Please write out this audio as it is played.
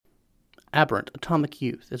Aberrant Atomic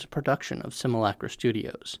Youth is a production of Simulacra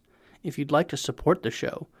Studios. If you'd like to support the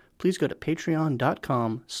show, please go to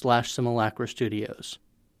patreon.com/Simulacra Studios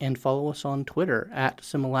and follow us on Twitter at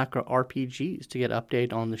Simulacra RPGs to get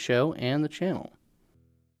update on the show and the channel.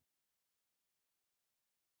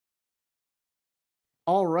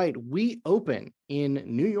 All right, we open in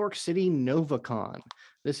New York City NovaCon.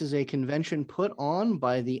 This is a convention put on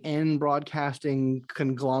by the N Broadcasting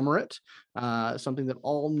conglomerate, something that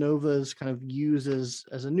all Novas kind of use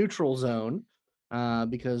as a neutral zone,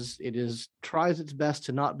 because tries its best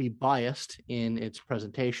to not be biased in its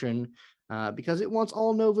presentation, because it wants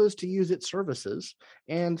all Novas to use its services,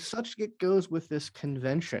 and such it goes with this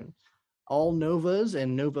convention. All Novas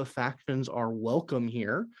and Nova factions are welcome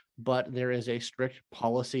here, but there is a strict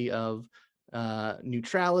policy of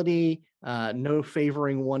neutrality, no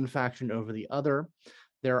favoring one faction over the other.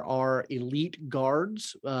 There are elite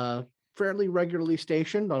guards fairly regularly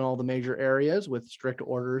stationed on all the major areas with strict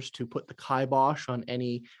orders to put the kibosh on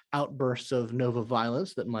any outbursts of Nova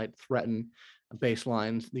violence that might threaten the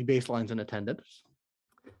baselines in attendance.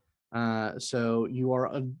 So you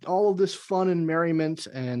are all of this fun and merriment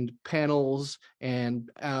and panels and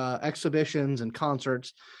exhibitions and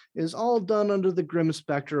concerts is all done under the grim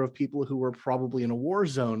specter of people who were probably in a war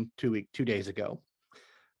zone 2 days ago,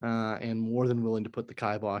 and more than willing to put the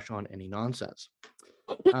kibosh on any nonsense.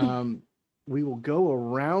 We will go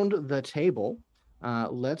around the table.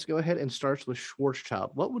 Let's go ahead and start with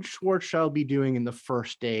Schwarzschild. What would Schwarzschild be doing in the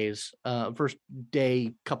first day,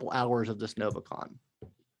 couple hours of this NovaCon?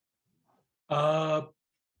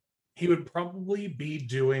 He would probably be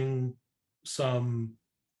doing some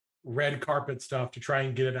red carpet stuff to try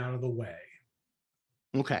and get it out of the way.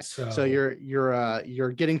 Okay, so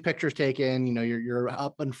you're getting pictures taken. You're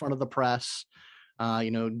up in front of the press.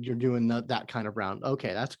 You're doing that kind of round.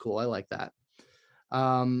 Okay, that's cool. I like that.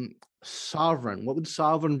 Sovereign, what would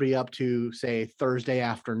Sovereign be up to, say, Thursday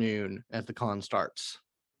afternoon as the con starts?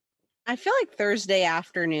 I feel like Thursday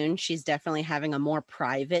afternoon, she's definitely having a more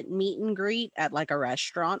private meet and greet at like a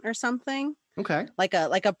restaurant or something. Okay. Like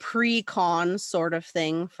a pre-con sort of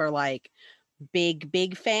thing for like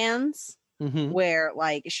big fans, where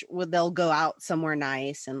like they'll go out somewhere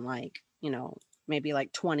nice and like, maybe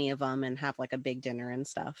like 20 of them and have like a big dinner and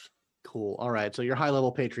stuff. Cool. All right. So you're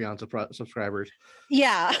high-level Patreon subscribers.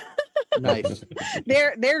 Yeah. Nice.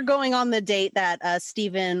 They're going on the date that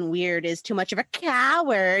Stephen Weird is too much of a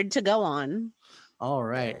coward to go on. All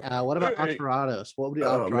right. What about Alterados? What would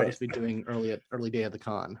Alterados be doing early day of the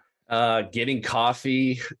con? Getting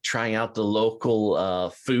coffee, trying out the local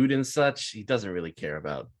food and such. He doesn't really care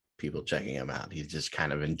about people checking him out. He's just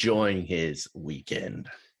kind of enjoying his weekend.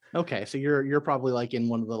 Okay, so you're probably like in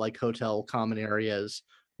one of the like hotel common areas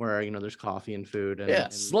where there's coffee and food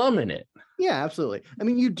and slumming it. Yeah, absolutely. I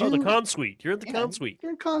mean, you do the con suite. You're at the con suite.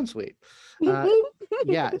 You're in con suite.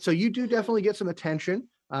 Yeah, so you do definitely get some attention.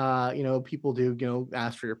 People do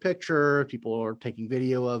ask for your picture. People are taking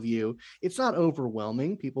video of you. It's not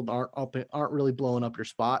overwhelming. People aren't really blowing up your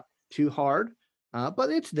spot too hard, but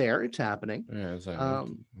it's there. It's happening. Yeah,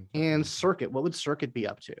 exactly. And Circuit, what would Circuit be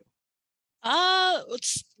up to?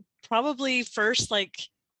 It's probably first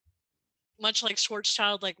much like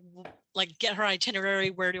Schwarzschild, like get her itinerary.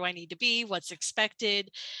 Where do I need to be? What's expected?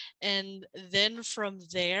 And then from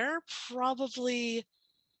there, probably,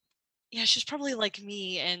 she's probably like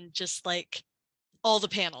me and just like all the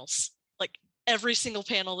panels, like every single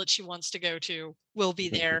panel that she wants to go to will be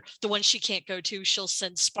there. The one she can't go to, she'll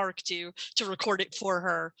send Spark to record it for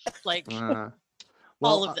her.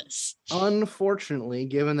 All of this. Unfortunately,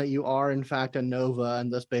 given that you are in fact a Nova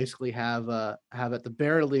and thus basically have at the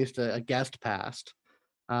very least a guest pass,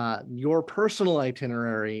 your personal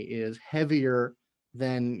itinerary is heavier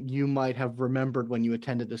than you might have remembered when you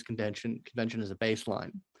attended this convention as a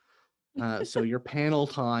baseline. So your panel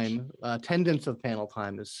time, attendance of panel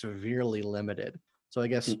time is severely limited. So I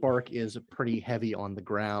guess Spark is pretty heavy on the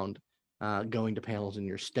ground, going to panels in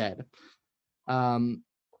your stead.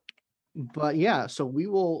 But yeah, so we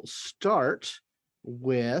will start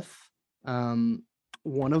with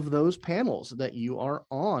one of those panels that you are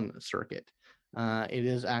on, Circuit. It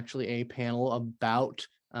is actually a panel about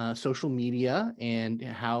social media and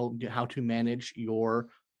how to manage your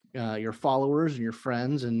followers and your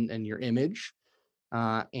friends and your image.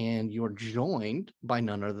 And you're joined by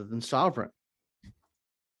none other than Sovereign.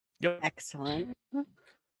 Yep. Excellent.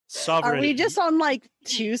 Sovereign. Are we just on like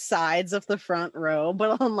two sides of the front row,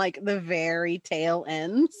 but on like the very tail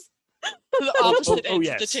ends? The opposite ends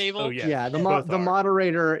of the table. Oh, yes. Yeah, the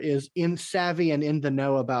moderator is savvy and in the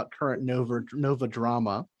know about current Nova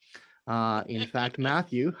drama. In fact,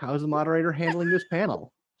 Matthew, how is the moderator handling this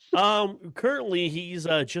panel? Currently he's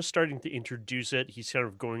just starting to introduce it. He's kind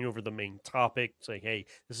of going over the main topic, saying, "Hey,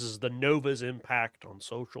 this is the Nova's impact on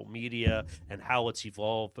social media and how it's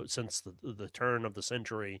evolved since the turn of the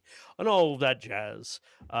century, and all of that jazz."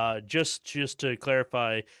 Just to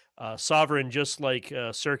clarify, Sovereign, just like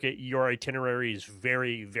Circuit, your itinerary is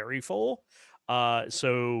very very full.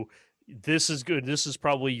 So this is good. This is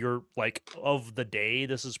probably your like of the day.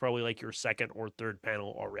 This is probably like your second or third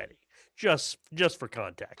panel already. Just for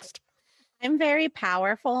context. I'm very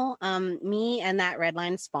powerful. Me and that red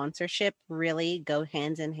line sponsorship really go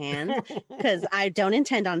hands in hand because I don't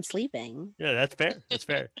intend on sleeping. Yeah, that's fair. That's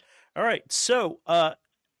fair. All right. So,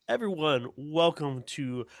 everyone, welcome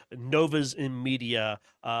to Novas in Media,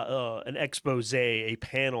 an expose, a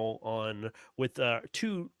panel on with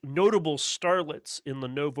two notable starlets in the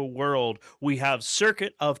Nova world. We have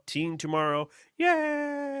Circuit of Teen Tomorrow.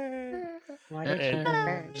 Yay! Why did you go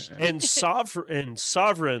first? And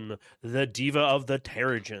Sovereign, the diva of the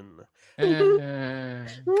Terrigen. Yeah,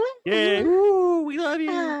 woo, we love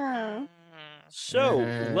you. Oh. So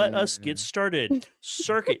let us get started.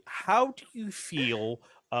 Circuit, how do you feel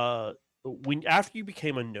when after you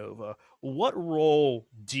became a Nova? What role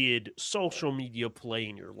did social media play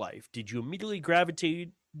in your life? Did you immediately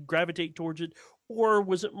gravitate towards it, or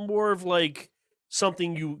was it more of like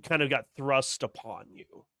something you kind of got thrust upon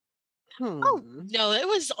you? Oh no, it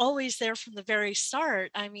was always there from the very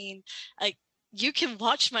start. I mean, like you can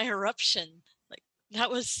watch my eruption. Like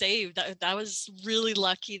that was saved. I was really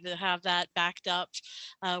lucky to have that backed up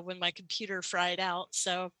when my computer fried out.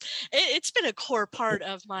 So it's been a core part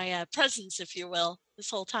of my presence, if you will,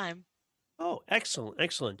 this whole time. Oh, excellent,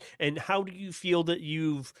 excellent. And how do you feel that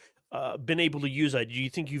you've been able to use that? Do you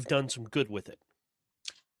think you've done some good with it?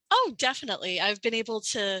 Oh, definitely. I've been able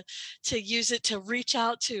to use it to reach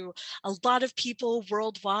out to a lot of people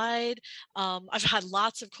worldwide. I've had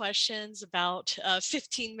lots of questions about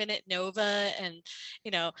 15-minute Nova and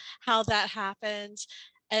how that happens.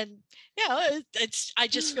 And I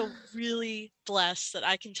just feel really blessed that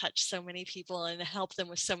I can touch so many people and help them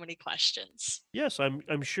with so many questions. Yes,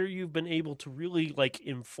 I'm sure you've been able to really like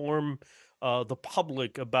inform the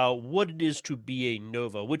public about what it is to be a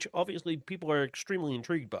Nova, which obviously people are extremely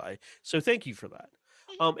intrigued by. So thank you for that.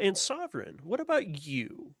 And Sovereign, what about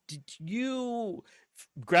you? Did you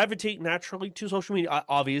gravitate naturally to social media?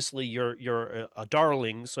 Obviously, you're a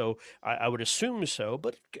darling, so I would assume so.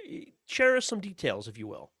 But share us some details, if you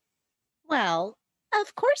will. Well,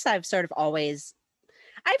 of course, I've taken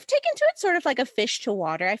to it sort of like a fish to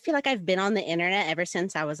water. I feel like I've been on the internet ever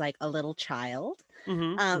since I was like a little child.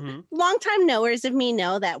 Longtime knowers of me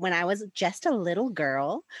know that when I was just a little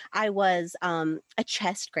girl, I was a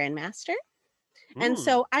chess grandmaster. And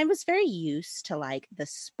so I was very used to like the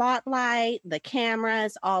spotlight, the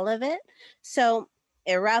cameras, all of it. So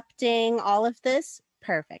erupting, all of this,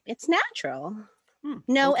 perfect. It's natural.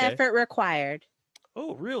 No okay. effort required.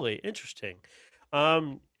 Oh, really? Interesting.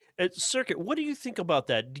 Circuit, what do you think about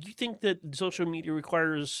that? Do you think that social media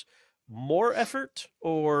requires more effort,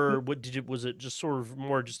 or was it just sort of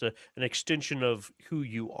more just an extension of who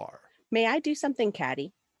you are? May I do something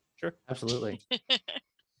catty? Sure. Absolutely.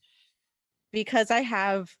 Because I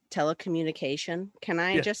have telecommunication, can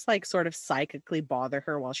I just like sort of psychically bother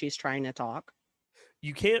her while she's trying to talk?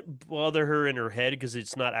 You can't bother her in her head because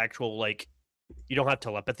it's not actual, like, you don't have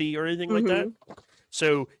telepathy or anything like that.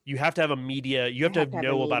 So you have to have a media. You have to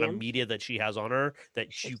know about a media that she has on her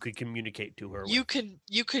that you could communicate to her. You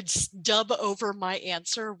could dub over my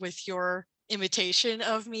answer with your imitation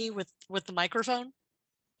of me with the microphone.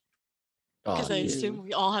 Because I assume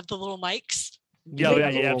we all have the little mics. Yeah,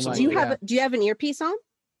 absolutely. Do you have an earpiece on?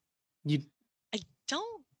 I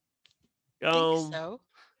don't think so.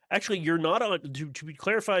 Actually, you're not on. To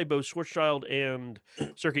clarify, both Schwarzschild and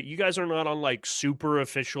Circuit, you guys are not on like super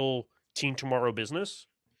official Teen Tomorrow business.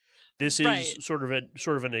 This is sort of a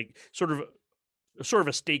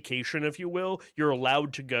staycation, if you will. You're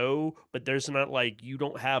allowed to go, but there's not like you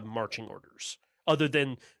don't have marching orders other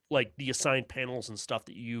than like the assigned panels and stuff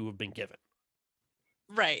that you have been given.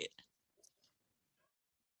 Right.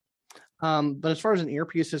 But as far as an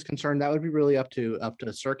earpiece is concerned, that would be really up to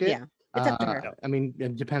Circuit. Yeah, it's up to her. I mean,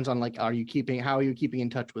 it depends on like, how are you keeping in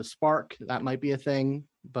touch with Spark? That might be a thing,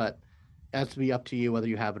 but it has to be up to you whether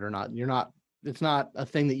you have it or not. It's not a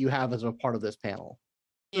thing that you have as a part of this panel.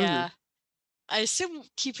 Yeah. I assume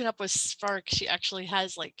keeping up with Spark, she actually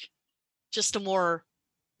has like just a more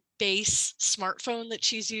base smartphone that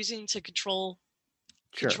she's using to control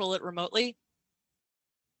it remotely.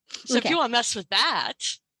 So if you want to mess with that,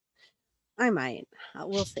 I might.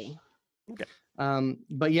 We'll see. Okay.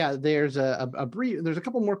 But yeah, there's a brief, there's a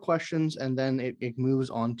couple more questions, and then it moves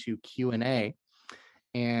on to Q&A.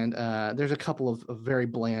 And there's a couple of very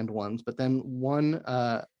bland ones, but then one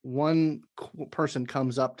person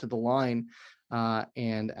comes up to the line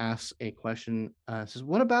and asks a question. Says,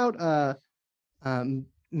 "What about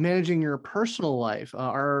managing your personal life?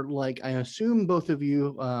 Are like, I assume both of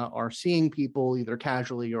you are seeing people either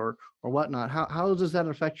casually or whatnot. How does that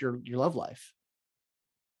affect your love life?"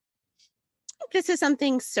 This is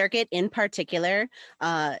something Circuit in particular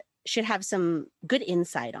should have some good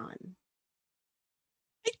insight on.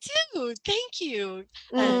 I do. Thank you,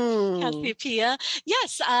 Mm. Cassiopeia.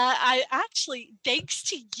 Yes, I actually, thanks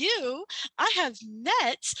to you, I have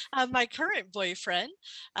met my current boyfriend,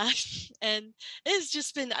 and it has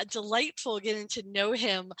just been delightful getting to know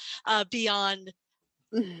him beyond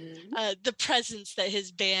the presence that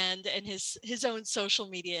his band and his own social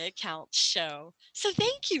media accounts show. So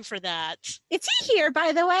thank you for that. Is he here,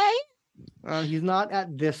 by the way? He's not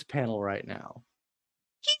at this panel right now.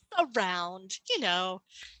 He's around, you know.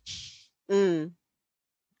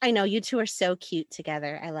 I know, you two are so cute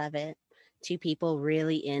together. I love it. Two people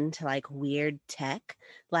really into like weird tech.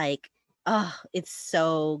 Like, oh, it's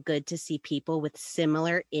so good to see people with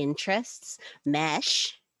similar interests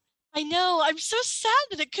mesh. I know. I'm so sad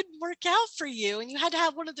that it couldn't work out for you and you had to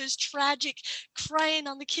have one of those tragic crying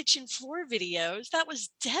on the kitchen floor videos. That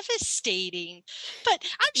was devastating. But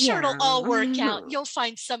I'm sure it'll all work out. You'll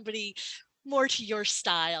find somebody more to your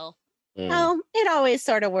style. Oh, it always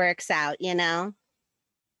sort of works out, you know.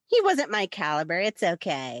 He wasn't my caliber. It's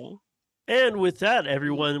okay. And with that,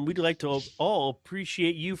 everyone, we'd like to all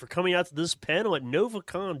appreciate you for coming out to this panel at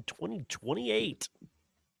NovaCon 2028.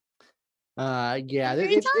 Yeah,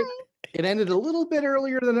 it ended a little bit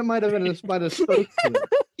earlier than it might have supposed to.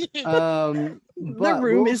 The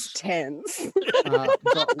room is tense.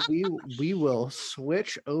 But we will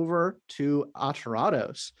switch over to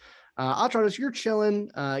Atarados. Atarados, you're chilling.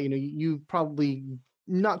 You probably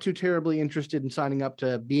not too terribly interested in signing up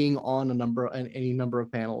to being on any number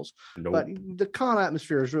of panels. Nope. But the con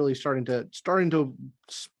atmosphere is really starting to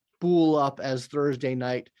spool up as Thursday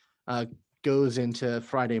night goes into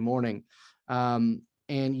Friday morning. And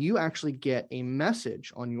you actually get a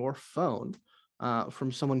message on your phone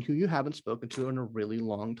from someone who you haven't spoken to in a really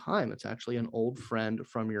long time. It's actually an old friend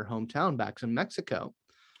from your hometown back in Mexico.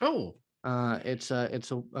 Oh. It's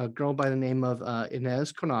a girl by the name of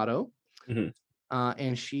Inez Coronado. Mm-hmm.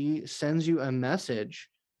 And she sends you a message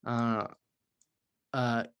that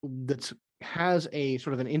has a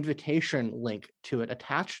sort of an invitation link to it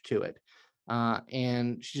attached to it.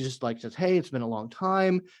 And she just like says, "Hey, it's been a long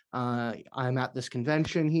time. I'm at this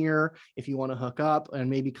convention here. If you want to hook up and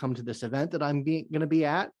maybe come to this event that I'm going to be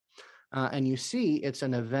at." And you see it's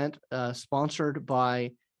an event sponsored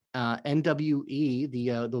by NWE,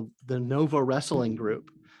 the Nova Wrestling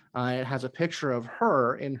Group. It has a picture of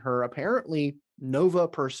her in her apparently Nova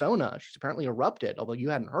persona. She's apparently erupted, although you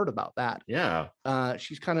hadn't heard about that. Yeah.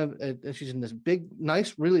 She's kind of she's in this big,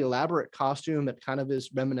 nice, really elaborate costume that kind of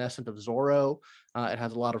is reminiscent of Zorro. It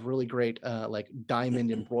has a lot of really great like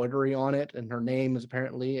diamond embroidery on it, and her name is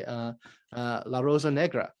apparently La Rosa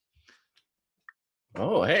Negra.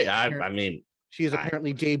 Oh, hey, I mean, she is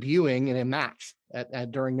apparently debuting in a match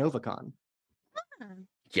at during NovaCon.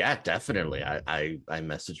 Yeah, definitely. I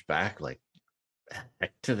messaged back like,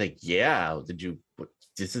 heck to the yeah.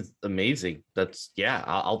 This is amazing.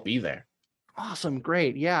 I'll be there. Awesome,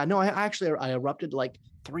 great. Yeah, no, I erupted like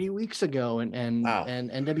 3 weeks ago, and Wow. and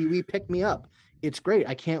NWE picked me up. It's great.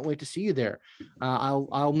 I can't wait to see you there.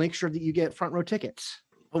 I'll make sure that you get front row tickets.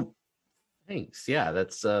 Oh, thanks. Yeah,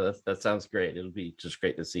 that sounds great. It'll be just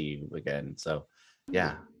great to see you again. So,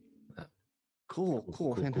 yeah.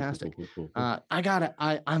 Cool, fantastic. Cool. I got it.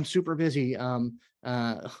 I'm super busy.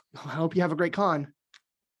 I hope you have a great con.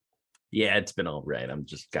 Yeah, it's been all right. I'm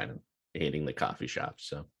just kind of hating the coffee shop.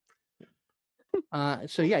 So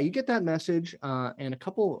yeah, you get that message, and a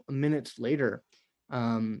couple minutes later,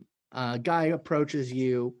 a guy approaches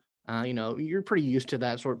you. You're pretty used to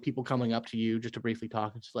that sort of people coming up to you just to briefly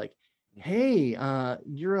talk. It's like, "Hey,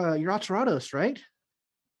 you're Atarados, right?"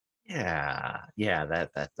 Yeah,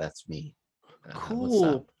 that's me.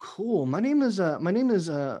 Cool. My name is Michael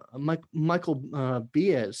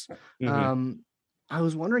Biaz. Mm-hmm. I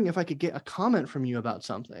was wondering if I could get a comment from you about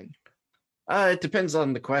something. It depends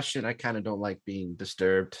on the question. I kind of don't like being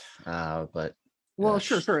disturbed, but well,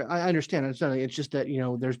 sure. I understand. It's just that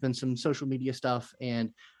there's been some social media stuff,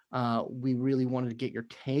 and we really wanted to get your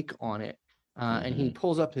take on it. And he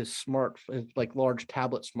pulls up his large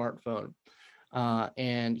tablet smartphone,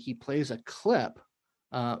 and he plays a clip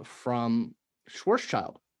from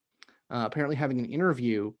Schwarzschild. apparently having an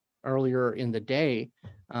interview earlier in the day,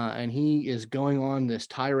 and he is going on this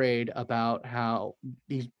tirade about how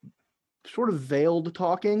he's sort of veiled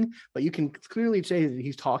talking, but you can clearly say that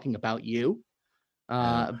he's talking about you.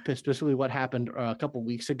 Specifically what happened a couple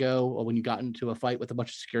weeks ago when you got into a fight with a bunch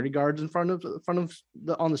of security guards in front of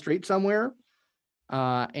on the street somewhere.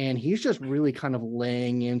 And he's just really kind of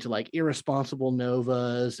laying into like irresponsible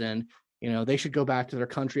Novas, and they should go back to their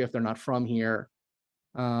country if they're not from here.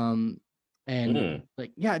 Like,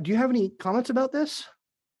 yeah, do you have any comments about this?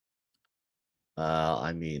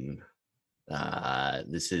 I mean,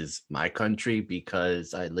 this is my country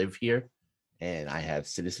because I live here and I have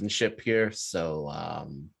citizenship here. So, I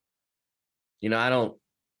don't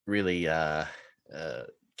really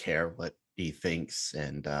care what he thinks.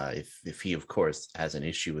 And if he, of course, has an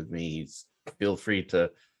issue with me, he's feel free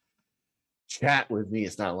to chat with me.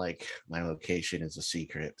 It's not like my location is a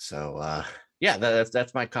secret. So, yeah,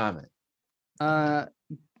 that's my comment.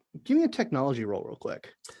 Give me a technology roll real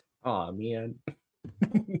quick. Oh, man.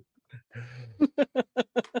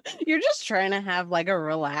 You're just trying to have like a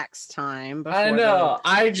relaxed time. I know.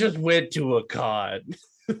 I just went to a con.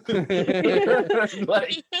 You're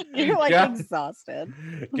like exhausted.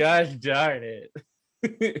 Gosh darn it.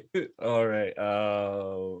 All right.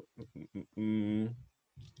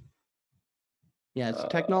 Yeah, it's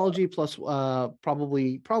technology plus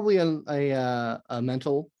probably a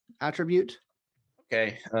mental attribute.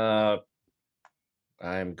 Okay.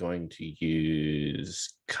 I'm going to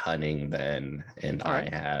use cunning then, and I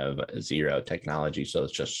have 0 technology, so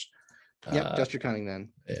it's just just your cunning then.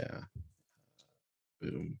 Yeah.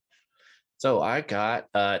 Boom. So I got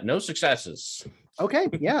no successes. Okay,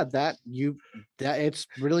 yeah,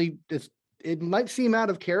 it might seem out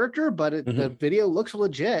of character, but the video looks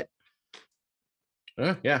legit.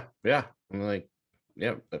 Yeah. I'm like,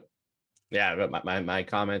 yeah. But my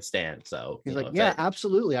comments stand. So he's like, yeah,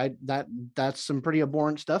 absolutely. That's some pretty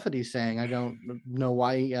abhorrent stuff that he's saying. I don't know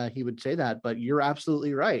why he would say that, but you're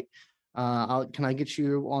absolutely right. Can I get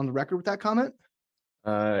you on the record with that comment?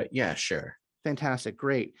 Yeah, sure. Fantastic,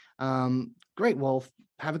 great. Great. Well,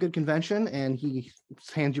 have a good convention. And he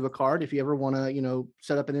hands you a card. If you ever want to,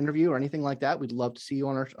 set up an interview or anything like that, we'd love to see you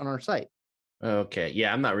on our site. Okay.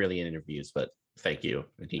 Yeah, I'm not really in interviews, but thank you.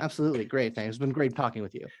 Absolutely, great. Thanks. It's been great talking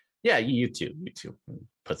with you. Yeah, you too.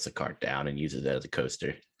 Puts the card down and uses it as a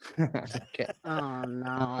coaster. Okay. Oh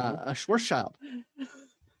no. A Schwarzschild.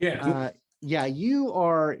 Yeah. Yeah, you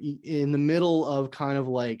are in the middle of kind of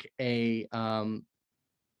like a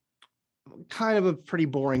kind of a pretty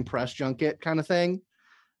boring press junket kind of thing.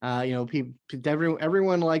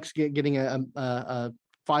 Everyone likes getting a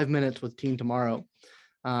 5 minutes with Team Tomorrow,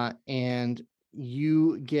 and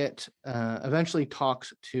you get eventually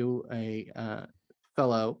talks to a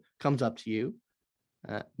fellow, comes up to you,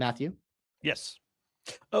 Matthew. Yes.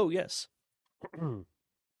 Oh, yes.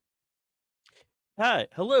 Hi,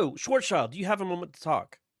 hello, Schwarzschild. Do you have a moment to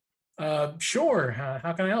talk? Sure.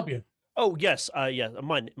 How can I help you? Oh, yes.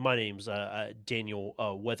 My name's Daniel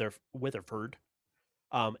Weatherford.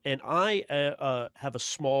 And I have a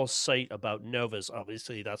small site about novas.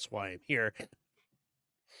 Obviously, that's why I'm here.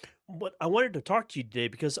 But I wanted to talk to you today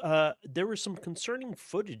because there was some concerning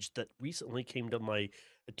footage that recently came to my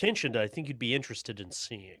attention that I think you'd be interested in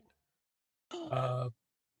seeing.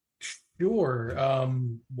 Sure.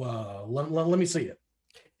 Well, let me see it.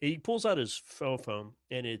 He pulls out his phone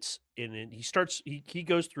and he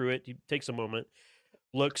goes through it. He takes a moment,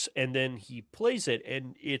 looks, and then he plays it,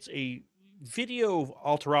 and it's a video of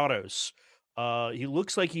Alterados. He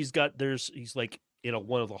looks like he's like in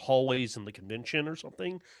one of the hallways in the convention or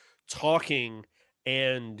something, talking,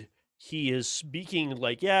 and he is speaking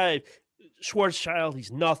like, yeah, Schwarzschild,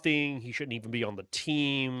 he's nothing. He shouldn't even be on the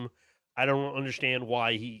team. I don't understand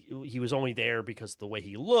why he was only there because of the way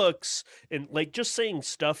he looks, and like just saying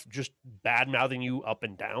stuff, just bad mouthing you up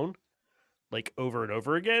and down, like over and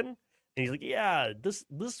over again. And he's like, yeah, this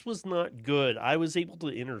was not good. I was able to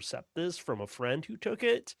intercept this from a friend who took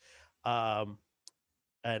it. And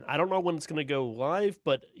I don't know when it's going to go live,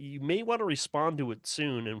 but you may want to respond to it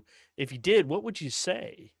soon. And if you did, what would you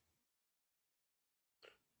say?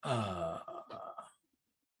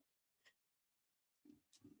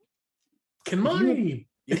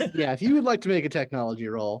 If you would like to make a technology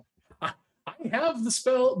roll. I have the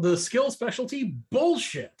skill specialty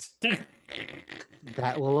bullshit.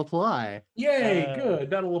 That will apply. Yay, good.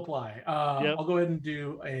 That'll apply. Yep. I'll go ahead and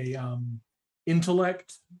do a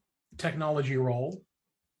intellect technology roll.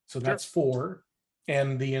 So that's 4.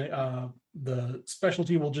 And the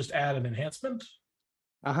specialty will just add an enhancement.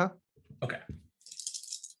 Uh-huh. Okay.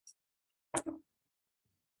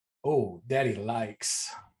 Oh, daddy likes.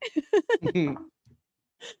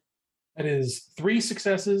 That is 3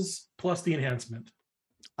 successes plus the enhancement.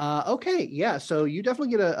 Okay, yeah. So you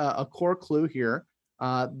definitely get a core clue here.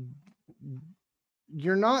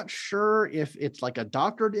 You're not sure if it's like a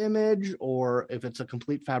doctored image or if it's a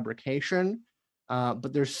complete fabrication,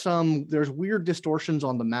 but there's weird distortions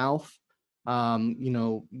on the mouth.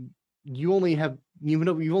 You've only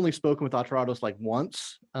spoken with Atarados like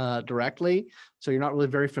once directly, so you're not really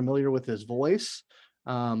very familiar with his voice.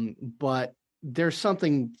 But there's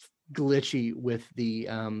something glitchy with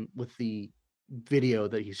the video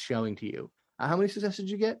that he's showing to you. How many successes did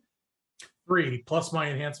you get? 3 plus my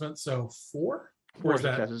enhancement, so 4. 4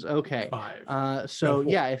 successes. Okay. 5. So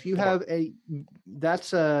 4. yeah, if you 4. have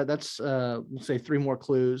that's we'll say 3 more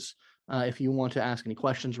clues if you want to ask any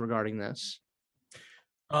questions regarding this.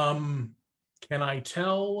 Can I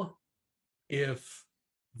tell if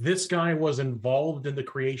this guy was involved in the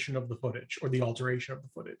creation of the footage or the alteration of the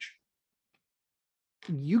footage?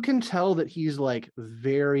 You can tell that he's like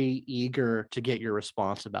very eager to get your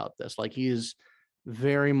response about this. Like he's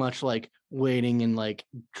very much like waiting and like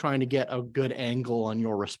trying to get a good angle on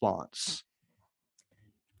your response.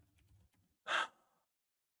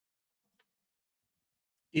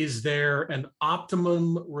 Is there an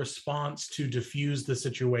optimum response to diffuse the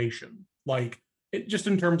situation? Like just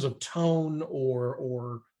in terms of tone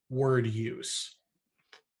or word use?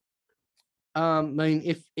 I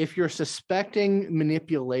mean, if you're suspecting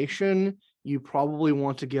manipulation, you probably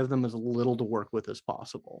want to give them as little to work with as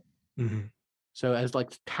possible. Mm-hmm. So as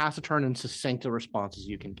like taciturn and succinct a response as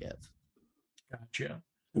you can give. Gotcha.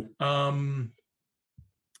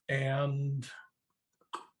 And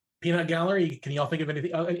Peanut Gallery, can y'all think of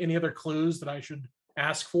anything, any other clues that I should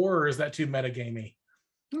ask for, or is that too metagamey?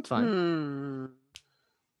 That's fine.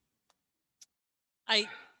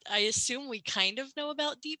 I assume we kind of know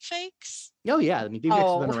about deep fakes. Oh yeah, I mean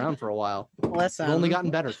deepfakes have been around for a while. Listen, they've only gotten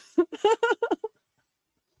better.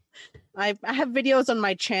 I have videos on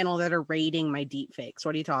my channel that are rating my deepfakes.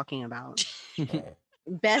 What are you talking about?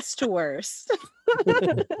 Best to worst.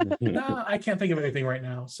 No, I can't think of anything right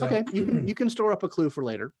now. So okay, you can store up a clue for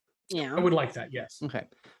later. Yeah, I would like that. Yes. Okay.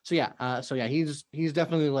 So yeah, he's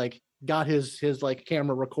definitely like got his like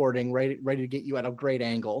camera recording ready to get you at a great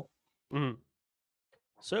angle. Mm-hmm.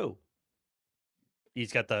 So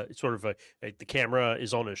he's got the sort of like the camera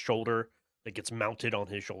is on his shoulder, like it's mounted on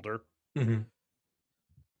his shoulder. Mm-hmm.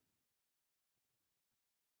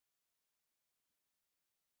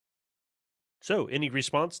 So, any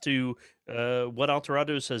response to what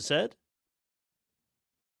Alterados has said?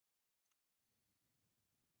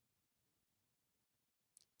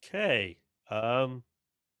 Okay. You're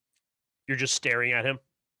just staring at him.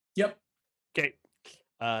 Yep. Okay.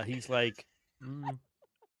 He's like,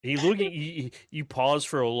 you pause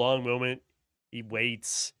for a long moment. He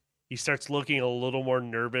waits. He starts looking a little more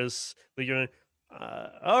nervous. Like you're,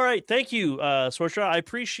 all right, thank you, Sorcha. I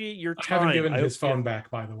appreciate your time. I haven't given his phone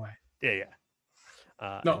back, by the way. Yeah.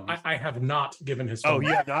 No, I have not given his phone. Oh,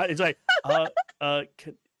 yeah, not. It's like,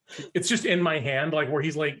 it's just in my hand, like where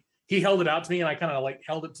he's like, he held it out to me, and I kind of like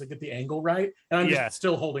held it to get the angle right, and I'm just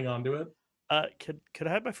still holding on to it. Could I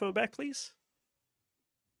have my phone back, please?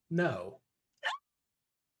 No.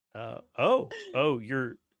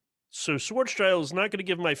 You're so Swordstyle is not going to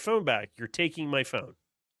give my phone back. You're taking my phone.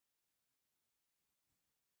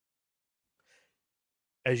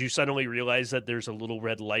 As you suddenly realize that there's a little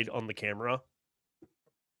red light on the camera.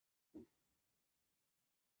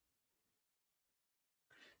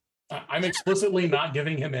 I'm explicitly not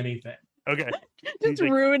giving him anything. Okay. Just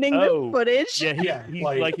ruining the footage. Yeah,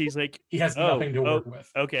 he's like he has nothing to work with.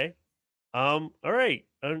 Okay. All right.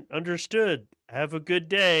 Understood. Have a good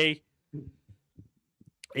day.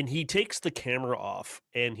 And he takes the camera off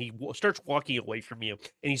and he starts walking away from you.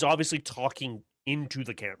 And he's obviously talking into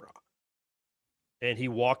the camera. And he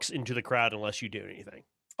walks into the crowd unless you do anything.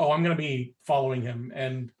 Oh, I'm going to be following him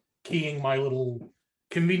and keying my little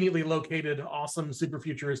conveniently located, awesome, super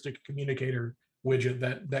futuristic communicator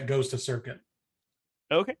widget that goes to circuit.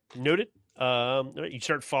 Okay, noted. You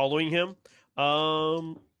start following him. Are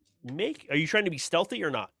you trying to be stealthy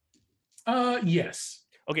or not? Yes.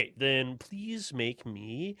 Okay, then please make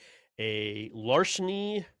me a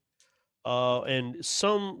larceny, and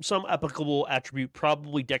some applicable attribute,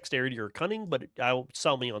 probably dexterity or cunning, but I'll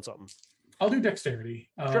sell me on something. I'll do dexterity.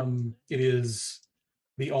 Sure. It is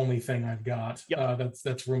the only thing I've got. Yep.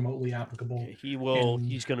 that's remotely applicable. Okay,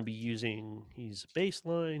 he's going to be using. He's a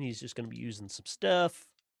baseline. He's just going to be using some stuff.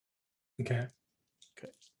 Okay. Oh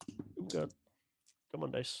God. Come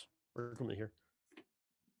on, dice. We're coming here.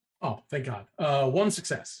 Oh, thank God. 1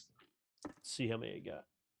 success. Let's see how many I got.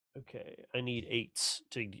 Okay, I need 8s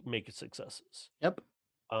to make it successes. Yep.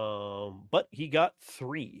 But he got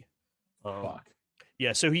 3. Fuck.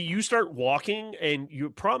 Yeah, so you start walking, and your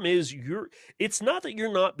problem is it's not that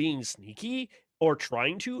you're not being sneaky or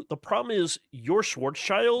trying to. The problem is you're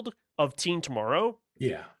Schwarzschild of Teen Tomorrow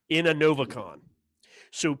Yeah. in a NovaCon.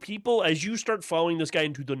 So people, as you start following this guy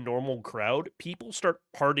into the normal crowd, people start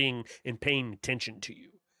partying and paying attention to you.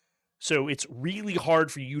 So it's really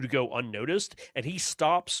hard for you to go unnoticed. And he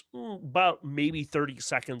stops about maybe 30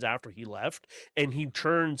 seconds after he left. And he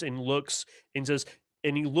turns and looks and says,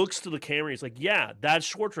 and he looks to the camera. He's like, yeah,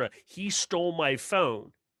 that's Schwartra. He stole my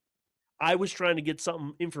phone. I was trying to get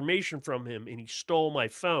some information from him and he stole my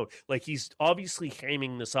phone. Like he's obviously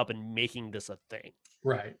hamming this up and making this a thing.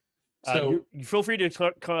 Right. So you feel free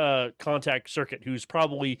to contact Circuit, who's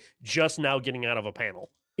probably just now getting out of a panel.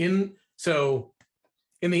 in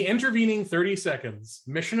the intervening 30 seconds,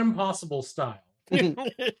 Mission Impossible style,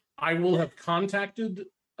 I will have contacted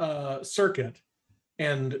Circuit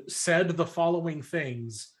and said the following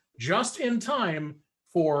things just in time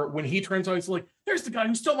for when he turns out, he's like, there's the guy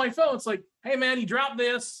who stole my phone. It's like, hey man, he dropped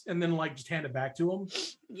this, and then like just hand it back to him.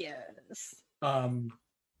 Yes.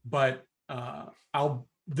 But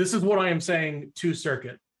this is what I am saying to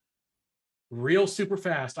Circuit. Real super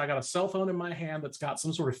fast. I got a cell phone in my hand that's got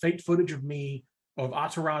some sort of faked footage of me, of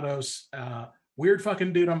Atarados, weird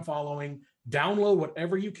fucking dude I'm following. Download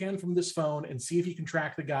whatever you can from this phone and see if you can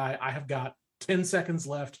track the guy. I have got 10 seconds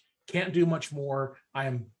left. Can't do much more. I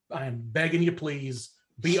am begging you, please.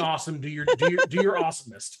 Be awesome. Do your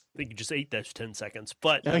awesomest. I think you just ate those 10 seconds,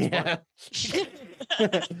 but Yeah.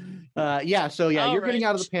 So you're getting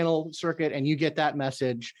out of the panel, Circuit, and you get that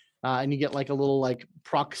message, and you get like a little like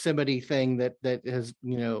proximity thing that has,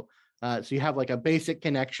 so you have like a basic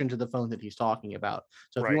connection to the phone that he's talking about.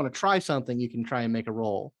 So if you want to try something, you can try and make a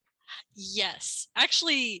roll. Yes.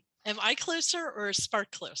 Actually, am I closer or is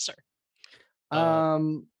Spark closer?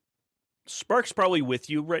 Spark's probably with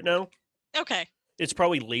you right now. Okay. It's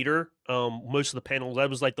probably later. Most of the panels, that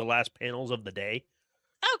was like the last panels of the day.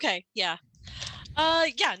 Okay, yeah.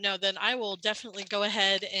 Then I will definitely go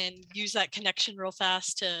ahead and use that connection real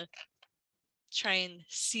fast to try and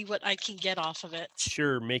see what I can get off of it.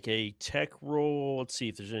 Sure, make a tech roll. Let's see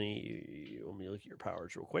if there's any. Let me look at your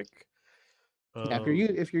powers real quick.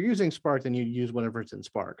 If you're using Spark, then you use whatever's in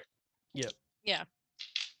Spark. Yep. Yeah.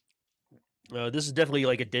 This is definitely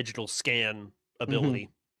like a digital scan ability.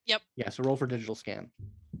 Mm-hmm. Yep. Yeah, so roll for digital scan.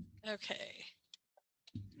 Okay.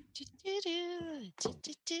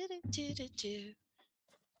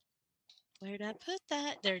 Where'd I put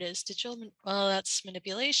that? There it is. Digital. Well, that's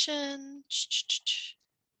manipulation.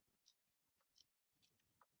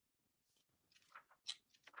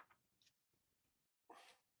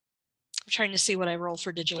 I'm trying to see what I roll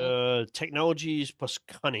for digital. Technologies plus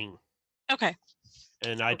cunning. Okay.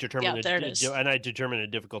 And I determine a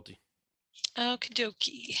difficulty. Okie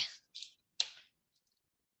dokie.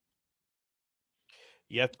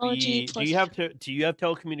 You have to be, do you have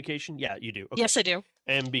telecommunication? Yeah, you do. Okay. Yes, I do.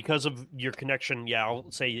 And because of your connection,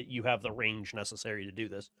 I'll say that you have the range necessary to do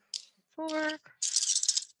this. 4.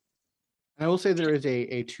 I will say there is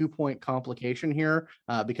a 2-point complication here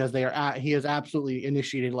because he has absolutely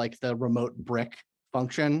initiated like the remote brick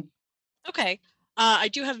function. Okay. I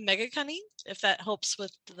do have mega cunning, if that helps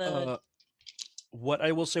with the. What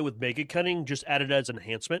I will say with mega cunning, just add it as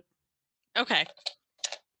enhancement. Okay.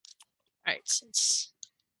 All right. Since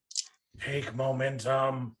take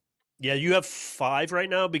momentum. Yeah, you have 5 right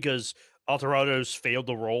now because Alterados failed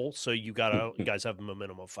the roll, so you guys have a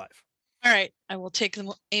momentum of 5. All right, I will take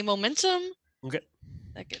a momentum. Okay.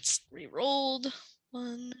 That gets re-rolled.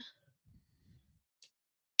 1,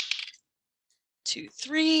 2,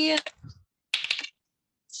 3,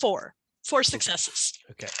 4. 4 successes.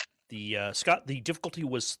 Okay. The Scott, the difficulty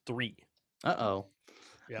was 3. Uh-oh.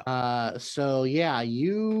 Yeah. So yeah,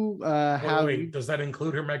 you have. Wait, does that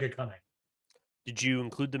include her mega cunning? Did you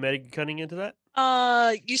include the mega cunning into that?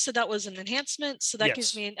 You said that was an enhancement, so that Yes.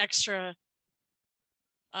 gives me an extra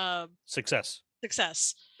success.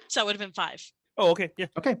 So that would have been 5. Oh, okay. Yeah.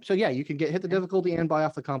 Okay, so yeah, you can hit the difficulty and buy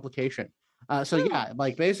off the complication. Yeah,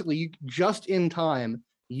 like basically, you just in time,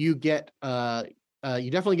 you get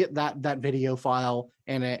you definitely get that video file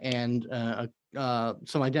and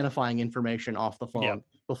some identifying information off the phone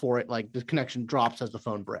before it like the connection drops as the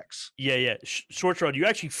phone bricks. Yeah. Short Rod, you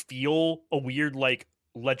actually feel a weird like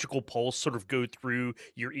electrical pulse sort of go through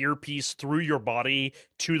your earpiece, through your body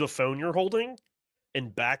to the phone you're holding,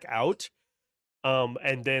 and back out.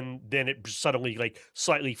 And then it suddenly like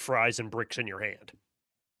slightly fries and bricks in your hand.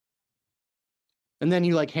 And then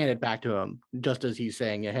you like hand it back to him just as he's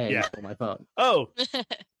saying, "Hey, you stole my phone." Oh,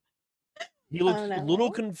 He looks Oh, a no.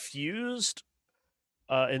 little confused,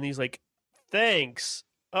 and he's like, "Thanks.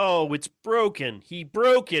 Oh, it's broken. He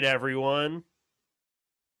broke it, everyone."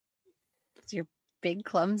 It's your big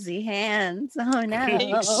clumsy hands. Oh Big,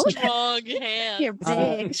 no. strong hand. Your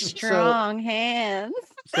big so- strong hands.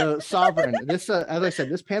 So Sovereign, this as I said,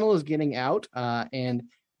 this panel is getting out, and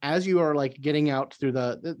as you are like getting out through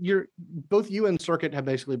you're both you and Circuit have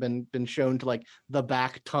basically been shown to like the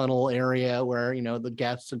back tunnel area where the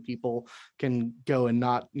guests and people can go and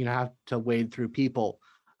not have to wade through people.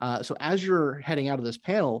 So as you're heading out of this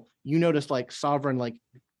panel, you notice like Sovereign like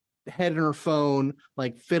head in her phone,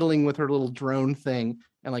 like fiddling with her little drone thing,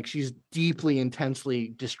 and like she's deeply,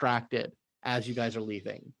 intensely distracted as you guys are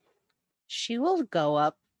leaving. She'll like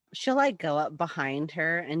go up behind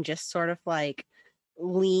her and just sort of like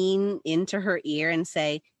lean into her ear and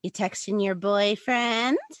say, "You texting your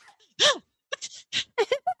boyfriend?"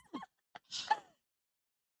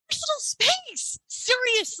 Personal space.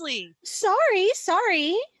 Seriously. Sorry.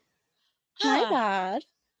 My Huh. bad.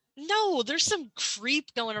 No, there's some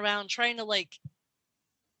creep going around trying to like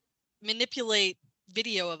manipulate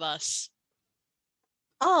video of us.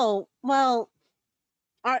 Oh, well,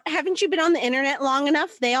 haven't you been on the internet long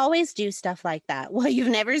enough? They always do stuff like that. Well, you've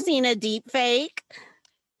never seen a deep fake?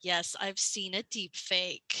 Yes, I've seen a deep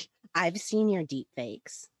fake. I've seen your deep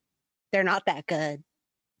fakes. They're not that good.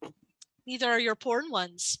 Neither are your porn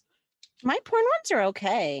ones. My porn ones are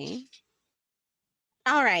okay.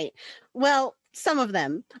 All right. Well, some of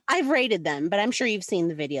them. I've rated them, but I'm sure you've seen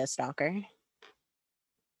the video, stalker.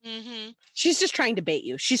 Mm-hmm. She's just trying to bait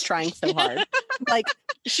you. She's trying so hard. Like,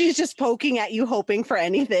 she's just poking at you, hoping for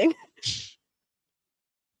anything.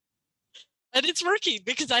 And it's working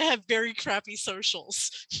because I have very crappy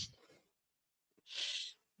socials.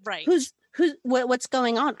 Right. What's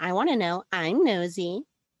going on? I want to know. I'm nosy.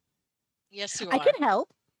 Yes, you I are. could help.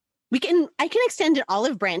 I can extend an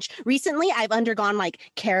olive branch. Recently, I've undergone like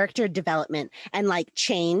character development and like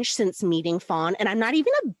change since meeting Fawn, and I'm not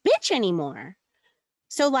even a bitch anymore.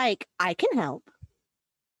 So like, I can help.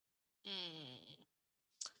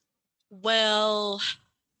 Well,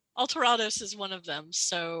 Alterados is one of them,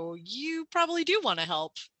 so you probably do want to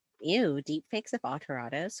help. Ew, deep fakes of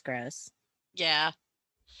Alterados, gross. Yeah.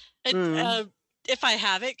 And, if I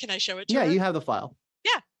have it, can I show it to Yeah, her? you have the file.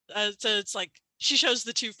 So it's like she shows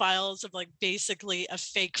the two files of like basically a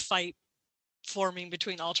fake fight forming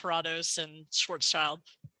between Alterados and Schwarzschild.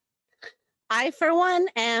 I, for one,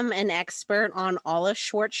 am an expert on all of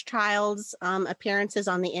Schwarzschild's appearances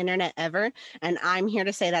on the internet ever, and I'm here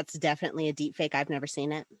to say that's definitely a deep fake. I've never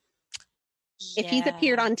seen it. If he's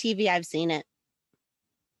appeared on TV, I've seen it.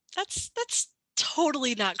 That's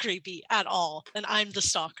totally not creepy at all, and I'm the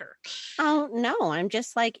stalker. Oh no, I'm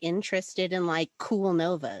just like interested in like cool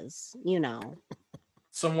novas,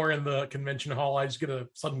 Somewhere in the convention hall, I just get a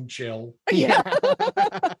sudden chill. Yeah.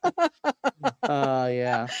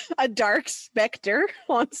 Yeah. A dark specter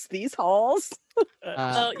haunts these halls.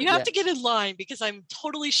 You have to get in line because I'm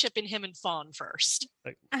totally shipping him and Fawn first.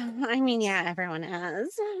 I mean, yeah, everyone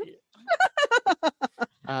has.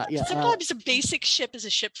 Yeah. Sometimes a basic ship is a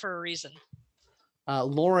ship for a reason.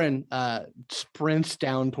 Lauren sprints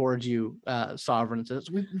down towards you, Sovereign, and says,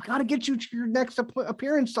 "We've got to get you to your next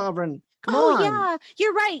appearance, Sovereign. Come on." Yeah,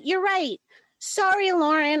 you're right. Sorry,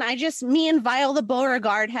 Lauren. Me and Vile the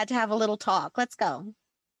Beauregard had to have a little talk. Let's go.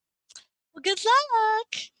 Well, good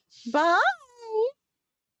luck. Bye.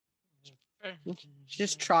 She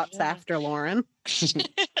just trots after Lauren.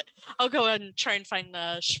 I'll go ahead and try and find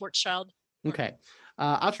Schwarzschild. Okay.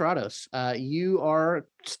 Alterados, you are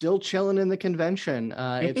still chilling in the convention.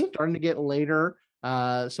 It's starting to get later.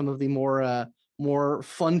 Some of the more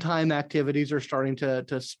fun time activities are starting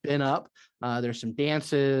to spin up. There's some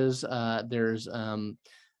dances. There's meet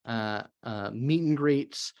and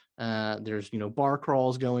greets. There's bar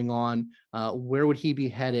crawls going on. Where would he be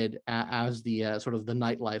headed as the sort of the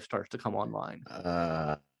nightlife starts to come online?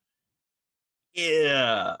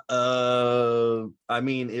 Yeah. I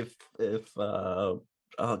mean, if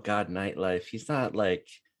oh god, nightlife. He's not like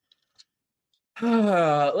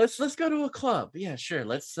let's go to a club. Yeah, sure.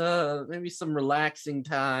 Let's maybe some relaxing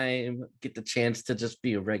time, get the chance to just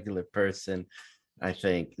be a regular person. I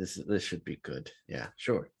think this should be good. Yeah,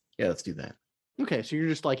 sure. Yeah, let's do that. Okay, so you're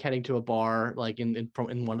just like heading to a bar like in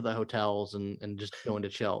one of the hotels and just going to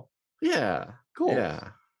chill. Yeah. Cool. Yeah.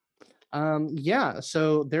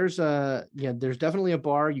 So there's definitely a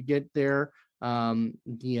bar. You get there,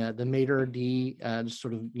 the maitre d just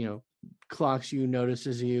sort of clocks you,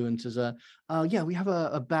 notices you, and says yeah, we have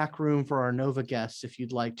a back room for our Nova guests if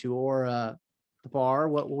you'd like to, or the bar.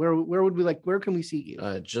 Where would we like, where can we seat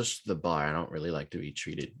you? Just the bar. I don't really like to be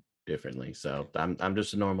treated differently. So I'm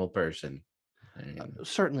just a normal person.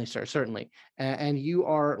 Certainly, sir. Certainly, and you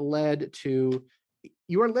are led to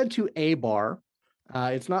a bar.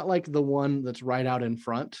 It's not like the one that's right out in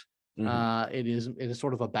front. It is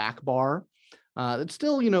sort of a back bar. It's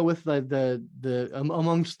still, with the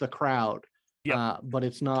amongst the crowd. But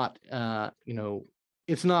it's not,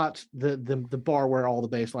 it's not the bar where all the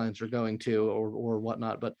bass lines are going to or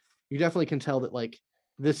whatnot. But you definitely can tell that like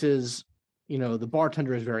this is, the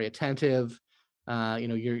bartender is very attentive.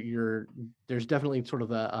 You're there's definitely sort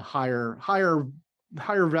of a higher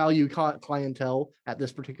value clientele at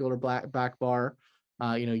this particular back bar.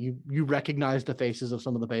 You recognize the faces of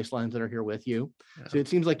some of the bass lines that are here with you. So it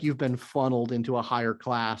seems like you've been funneled into a higher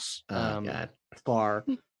class bar.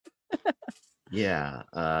 Yeah.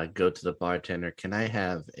 Go to the bartender. Can I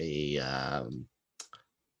have a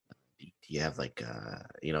do you have like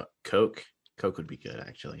Coke? Coke would be good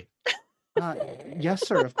actually. Yes,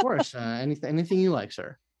 sir, of course. Anything you like,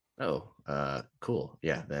 sir. Oh, cool.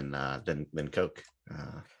 Yeah, then Coke.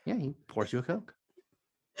 Yeah, he pours you a Coke.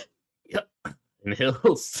 Yep. And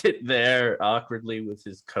he'll sit there awkwardly with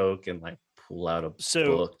his Coke and like pull out a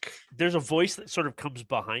book. There's a voice that sort of comes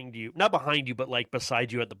behind you, not behind you, but like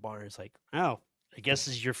beside you at the bar. It's like, oh, I guess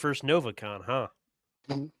this is your first NovaCon, huh?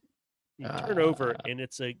 You turn over, and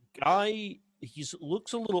it's a guy. He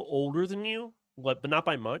looks a little older than you, but not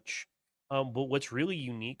by much. But what's really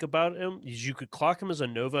unique about him is you could clock him as a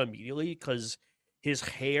Nova immediately because his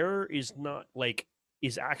hair is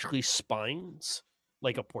actually spines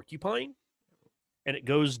like a porcupine, and it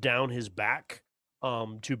goes down his back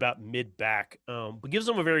to about mid back, but gives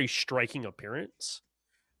him a very striking appearance.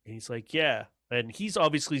 And he's like, yeah, and he's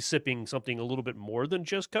obviously sipping something a little bit more than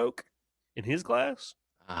just Coke in his glass.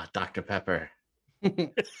 Dr. Pepper.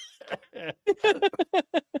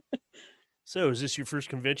 So, is this your first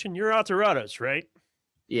convention? You're Alterados, right?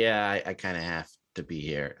 Yeah, I kind of have to be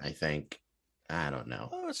here, I think. I don't know.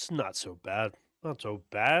 Oh, it's not so bad. Not so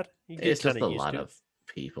bad. It's just a lot of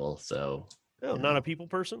people, so. Oh, not a people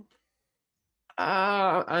person?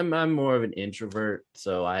 I'm more of an introvert,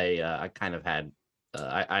 so I kind of had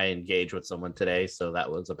I engaged with someone today, so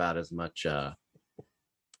that was about as much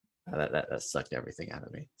that sucked everything out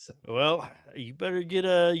of me. So. Well, you better get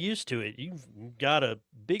used to it. You've got a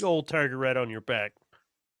big old target right on your back.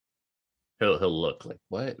 He'll look like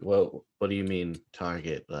what do you mean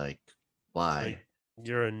target? Like why? Like,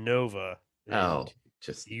 you're a Nova.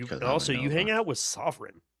 Just you hang out with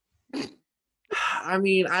Sovereign. I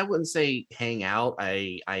mean, I wouldn't say hang out.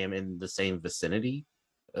 I am in the same vicinity.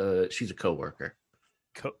 She's a coworker.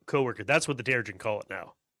 Coworker. That's what the Terrigen call it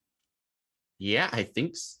now. Yeah, I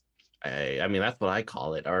think. I mean, that's what I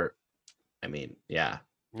call it. Or, I mean, yeah.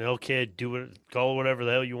 No, kid, call it whatever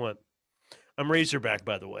the hell you want. I'm Razorback,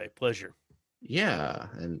 by the way. Pleasure. Yeah,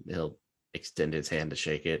 and he'll extend his hand to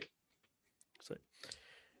shake it. So,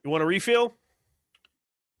 you want a refill?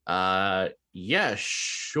 Yeah,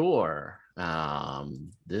 sure.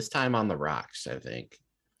 This time on the rocks, I think.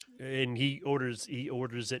 And he orders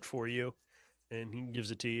it for you, and he gives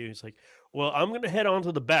it to you. He's like, "Well, I'm gonna head on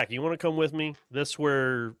to the back. You want to come with me? That's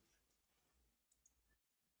where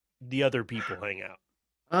the other people hang out."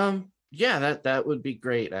 Yeah, that would be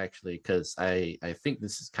great actually, because I think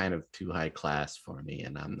this is kind of too high class for me,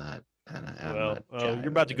 and I'm not. You're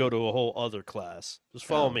about to go to a whole other class. Just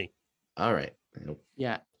follow me. All right.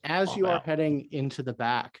 Yeah, as you are heading into the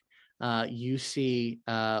back, you see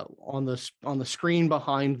on the screen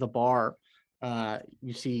behind the bar,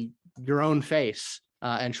 you see your own face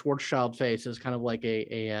and Schwarzschild's face is kind of like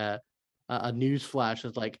a news flash.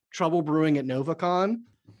 It's like trouble brewing at NovaCon.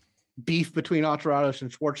 Beef between Alterados and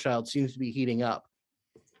Schwarzschild seems to be heating up.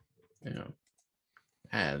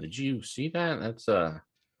 Yeah. Did you see that? That's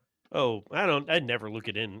Oh, I'd never look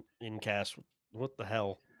at in cast. What the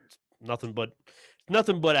hell? Nothing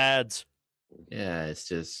but ads. Yeah, it's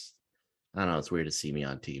just I don't know. It's weird to see me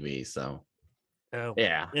on TV. So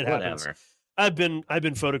yeah, it happens. I've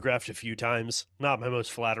been photographed a few times. Not my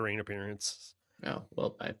most flattering appearance. Oh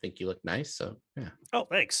well, I think you look nice. So yeah. Oh,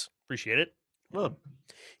 thanks. Appreciate it. Well,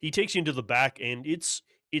 he takes you into the back, and it's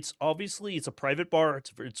obviously it's a private bar.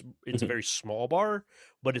 It's a very small bar,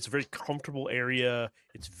 but it's a very comfortable area.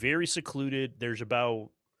 It's very secluded. There's about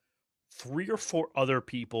 3 or 4 other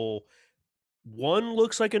people. One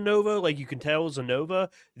looks like a Nova, like you can tell is a Nova.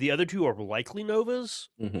 The other 2 are likely Novas.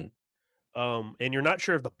 Mm-hmm. And you're not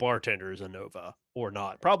sure if the bartender is a Nova or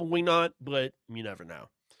not. Probably not, but you never know.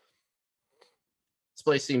 This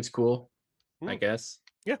place seems cool, I guess.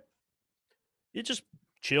 Yeah. You just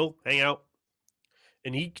chill, hang out.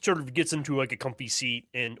 And he sort of gets into like a comfy seat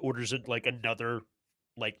and orders it like another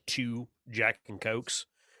 2 Jack and Cokes.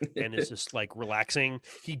 and is just like relaxing.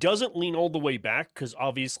 He doesn't lean all the way back because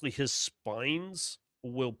obviously his spines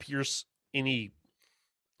will pierce any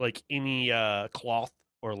cloth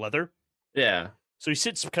or leather. Yeah. So he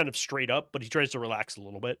sits kind of straight up, but he tries to relax a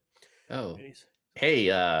little bit. Oh. And he's,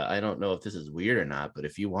 Hey, I don't know if this is weird or not, but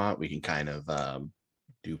if you want, we can kind of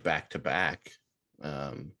do back to back.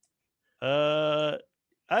 I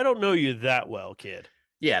don't know you that well, kid.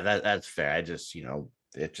 Yeah, that's fair. I just,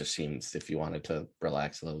 it just seems if you wanted to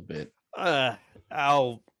relax a little bit.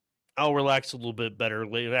 I'll relax a little bit better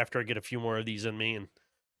later after I get a few more of these in me and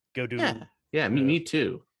go do. Yeah, me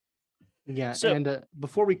too. Yeah, So- and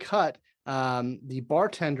before we cut, the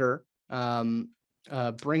bartender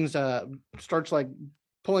starts like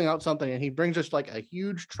pulling out something, and he brings us like a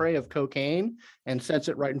huge tray of cocaine and sets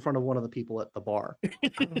it right in front of one of the people at the bar.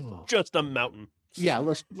 Just a mountain. Yeah,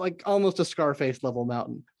 like almost a Scarface level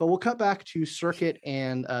mountain. But we'll cut back to Circuit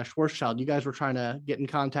and Schwarzschild. You guys were trying to get in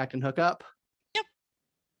contact and hook up. Yep.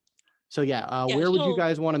 So yeah, Yeah, where would you he'll-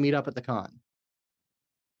 guys want to meet up at the con?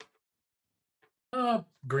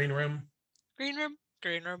 Green room. Green room.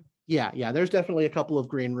 Green room. Yeah, there's definitely a couple of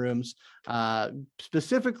green rooms,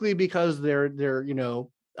 specifically because they're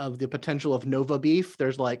of the potential of Nova beef.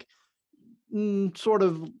 There's like sort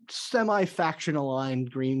of semi-faction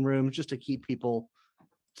aligned green rooms just to keep people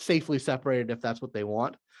safely separated if that's what they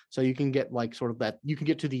want. So you can get like sort of that, you can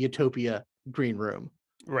get to the Utopia green room.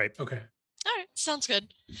 Right. Okay. All right, sounds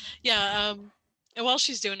good. Yeah, and while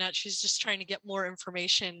she's doing that, she's just trying to get more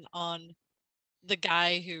information on the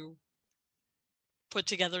guy who put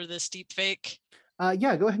together this deep fake.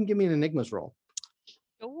 Yeah, go ahead and give me an Enigmas roll.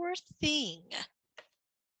 Your thing.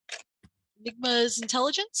 Enigma's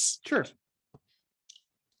intelligence. Sure.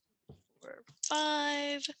 4,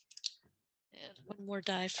 5. And one more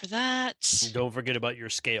die for that. Don't forget about your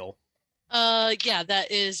scale. Yeah,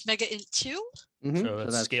 that is Mega Int 2. Mhm. So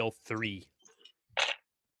that's scale 3.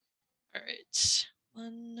 All right.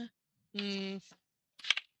 1.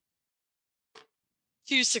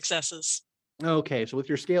 2 successes. Okay, so with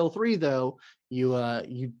your scale 3 though,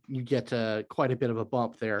 you get quite a bit of a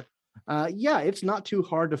bump there. Yeah, it's not too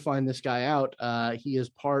hard to find this guy out. He is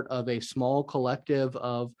part of a small collective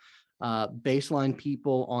of baseline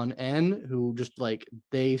people on N who just like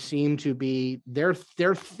they seem to be their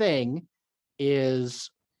thing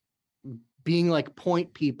is being like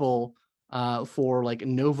point people for like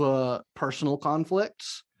Nova personal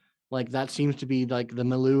conflicts. Like that seems to be like the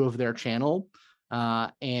milieu of their channel.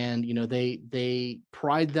 And they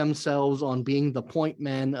pride themselves on being the point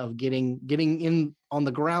men of getting in on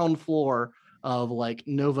the ground floor of like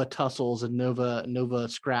Nova tussles and Nova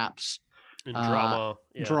scraps And drama.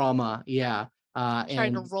 Yeah. drama. Yeah.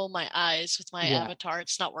 Trying to roll my eyes with my avatar.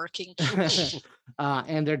 It's not working.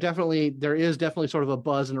 And there is definitely sort of a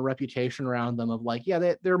buzz and a reputation around them of like,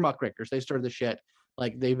 yeah, they're muckrakers. They stir the shit.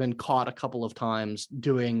 Like they've been caught a couple of times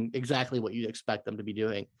doing exactly what you'd expect them to be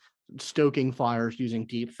doing, stoking fires using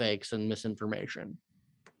deep fakes and misinformation.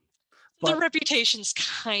 The reputation's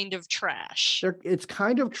kind of trash. It's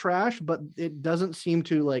kind of trash, but it doesn't seem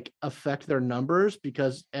to like affect their numbers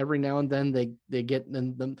because every now and then they get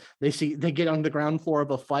on the ground floor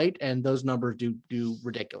of a fight and those numbers do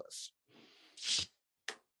ridiculous.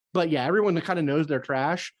 But yeah, everyone kind of knows they're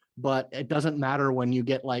trash, but it doesn't matter when you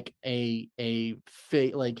get like a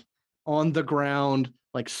fake like on the ground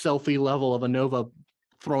like selfie level of a Nova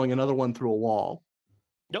throwing another one through a wall.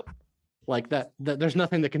 Nope. Like that there's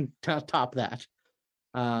nothing that can top that.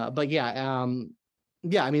 But yeah,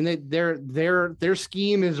 I mean their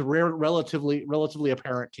scheme is relatively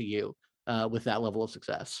apparent to you with that level of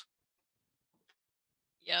success.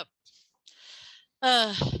 Yep.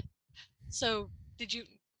 So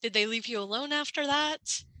did they leave you alone after that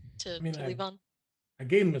to leave on? I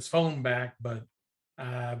gave him his phone back, but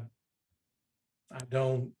I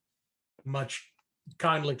don't much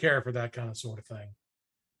kindly care for that kind of sort of thing.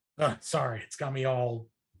 Sorry, it's got me all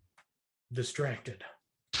distracted.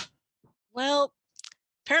 Well,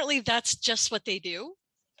 apparently that's just what they do.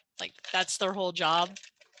 Like that's their whole job.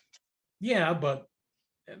 Yeah, but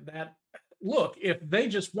look, if they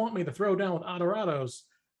just want me to throw down with Adorados,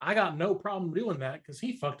 I got no problem doing that because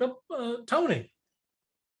he fucked up Tony.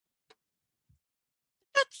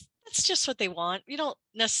 That's just what they want. You don't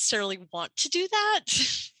necessarily want to do that,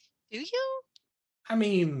 do you? I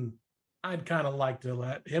mean, I'd kind of like to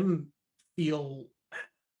let him feel.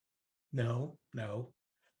 No.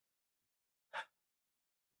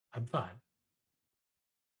 I'm fine.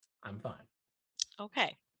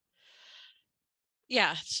 Okay.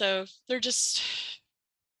 Yeah, so they're just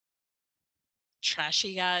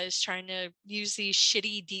trashy guys trying to use these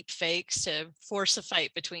shitty deep fakes to force a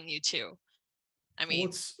fight between you two. I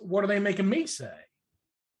mean, what are they making me say?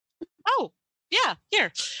 oh, yeah,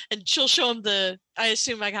 here. And she'll show him I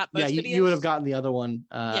assume I got both videos. You would have gotten the other one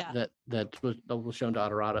Yeah. that was shown to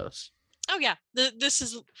Adorados. Oh, yeah. This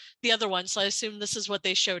is the other one, so I assume this is what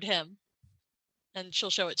they showed him. And she'll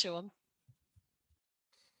show it to him.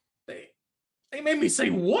 They made me say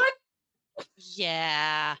what?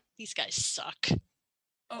 Yeah, these guys suck.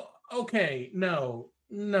 Oh, okay. No,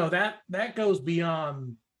 that goes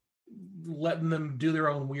beyond letting them do their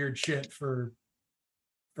own weird shit for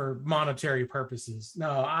monetary purposes.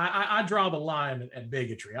 No, I draw the line at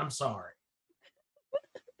bigotry. I'm sorry.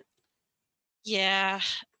 Yeah.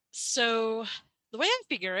 So the way I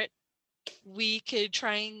figure it, we could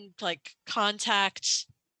try and like contact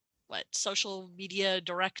social media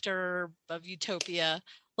director of Utopia,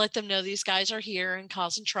 let them know these guys are here and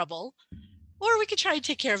causing trouble, or we could try and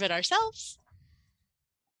take care of it ourselves.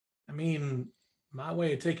 I mean, my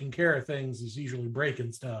way of taking care of things is usually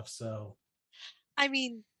breaking stuff, so I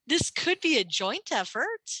mean, this could be a joint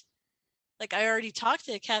effort. Like, I already talked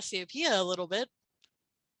to Cassiopeia a little bit.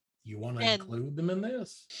 You want to include them in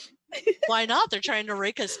this? Why not? They're trying to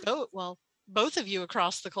rake us both of you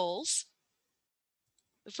across the coals.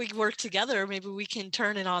 If we work together, maybe we can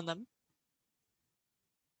turn it on them.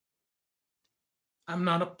 I'm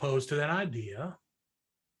not opposed to that idea.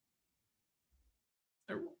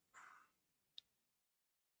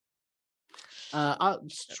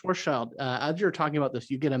 Schwarzschild, as you're talking about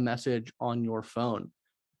this, you get a message on your phone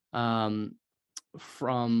from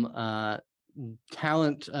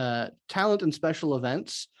talent and special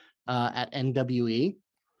events at NWE.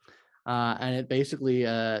 And it basically,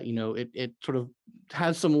 it sort of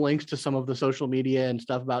has some links to some of the social media and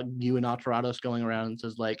stuff about you and Atarados going around, and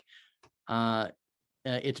says like,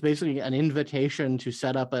 it's basically an invitation to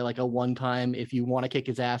set up a one-time, if you want to kick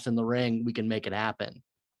his ass in the ring, we can make it happen.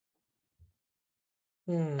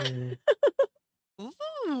 Ooh.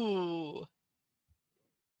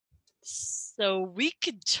 So we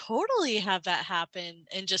could totally have that happen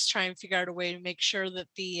and just try and figure out a way to make sure that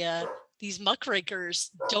these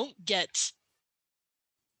muckrakers don't get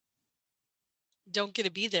to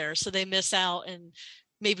be there, so they miss out, and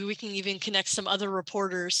maybe we can even connect some other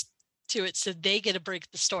reporters to it so they get to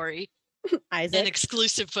break the story. Isaac. And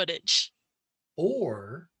exclusive footage.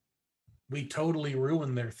 Or we totally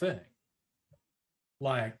ruin their thing.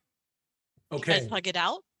 Like, okay, you guys plug it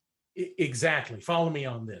out. Exactly. Follow me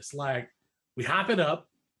on this. Like, we hop it up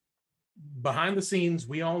behind the scenes.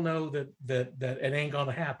 We all know that it ain't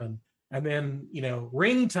gonna happen. And then,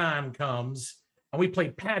 ring time comes and we play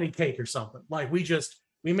patty cake or something. Like, we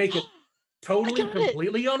make it totally,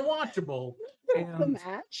 completely unwatchable. And the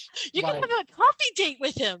match. You can have a coffee date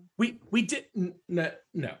with him. We didn't. No.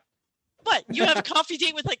 But you have a coffee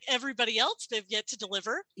date with everybody else they've yet to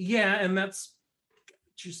deliver. Yeah, and that's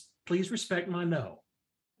just, please respect my no.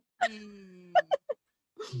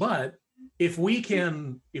 But if we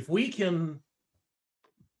can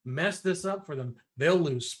mess this up for them, they'll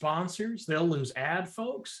lose sponsors, they'll lose ad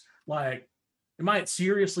folks. Like, it might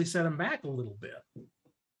seriously set them back a little bit.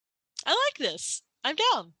 I like this. I'm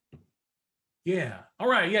down. Yeah. All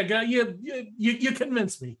right. Yeah. You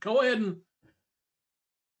convinced me. Go ahead and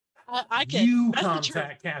I can. You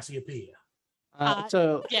contact Cassiopeia.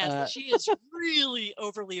 She is really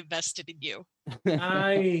overly invested in you.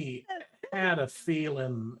 I had a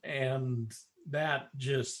feeling, and that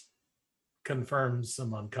just confirms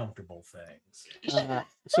some uncomfortable things.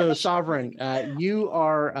 So Sovereign, you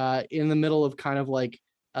are in the middle of kind of like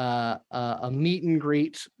a meet and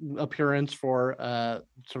greet appearance for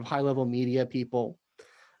sort of high-level media people,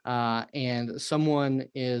 and someone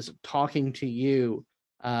is talking to you,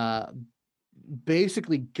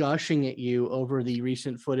 basically gushing at you over the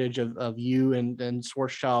recent footage of you and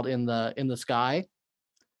Schwarzschild in the sky,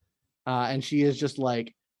 and she is just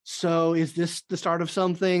like, so is this the start of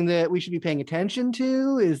something that we should be paying attention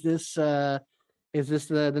to? Is this the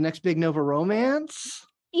next big Nova romance?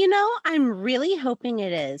 I'm really hoping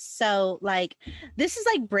it is. So, this is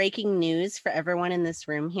breaking news for everyone in this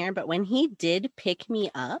room here. But when he did pick me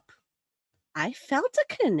up, I felt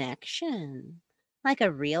a connection, like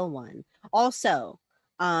a real one. Also,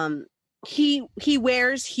 he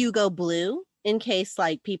wears Hugo Blue, in case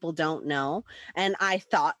people don't know. And I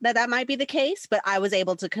thought that might be the case, but I was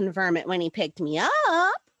able to confirm it when he picked me up.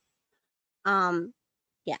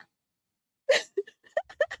 Yeah.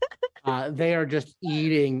 They are just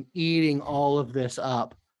eating all of this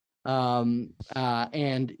up. And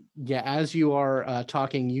yeah, as you are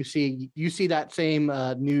talking, you see that same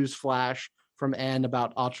news flash from N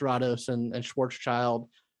about Atarados and Schwarzschild,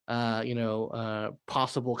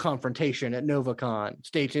 possible confrontation at NovaCon.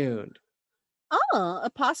 Stay tuned. Oh, a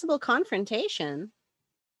possible confrontation.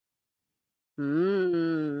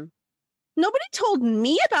 Hmm. Nobody told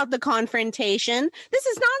me about the confrontation. This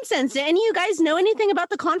is nonsense. Do any of you guys know anything about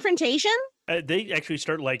the confrontation? They actually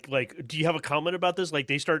start like, do you have a comment about this? Like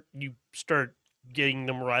you start getting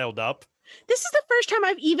them riled up. This is the first time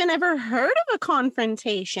I've even ever heard of a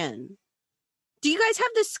confrontation. Do you guys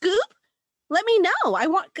have the scoop? Let me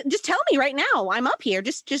know. Just tell me right now. I'm up here.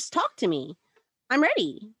 Just talk to me. I'm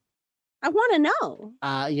ready. I want to know.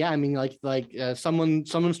 Yeah, I mean,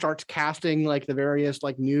 someone starts casting like the various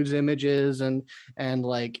like news images and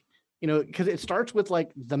like, you know, because it starts with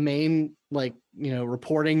like the main like, you know,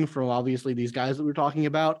 reporting from obviously these guys that we're talking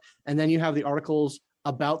about, and then you have the articles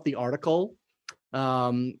about the article,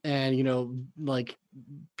 and you know, like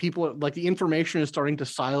people like the information is starting to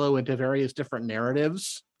silo into various different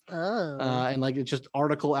narratives. Oh. And like it's just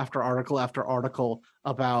article after article after article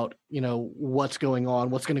about, you know, what's going on,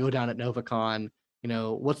 what's going to go down at NovaCon, you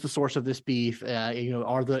know, what's the source of this beef, you know,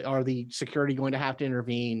 are the security going to have to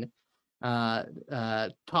intervene, top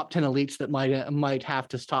 10 elites that might have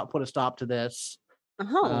to put a stop to this,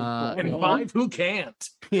 Oh. And 5 who can't.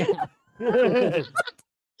 yeah.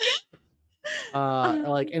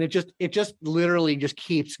 Like, and it just literally just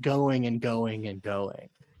keeps going and going and going.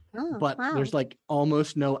 Oh, but wow. there's like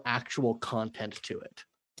almost no actual content to it.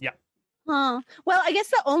 Well, I guess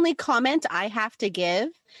the only comment I have to give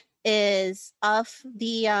is of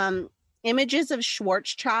the images of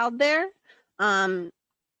Schwarzschild there. That's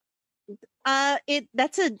like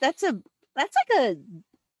a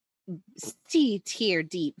C tier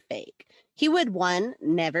deep fake. He would, one,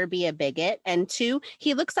 never be a bigot, and two,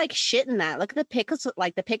 he looks like shit in that. Look at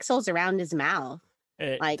the pixels around his mouth.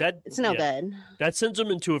 It's no good. That sends them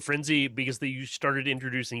into a frenzy because you started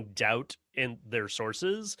introducing doubt in their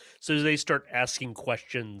sources. So they start asking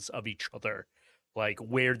questions of each other, like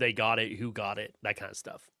where they got it, who got it, that kind of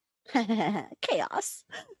stuff. Chaos.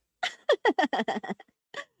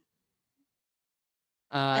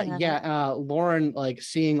 Lauren, like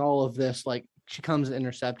seeing all of this, like she comes to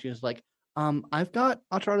intercept you, is like, I've got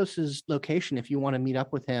Atrados's location if you want to meet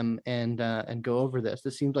up with him and go over this.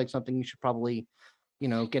 This seems like something you should probably, you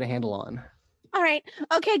know, get a handle on. All right.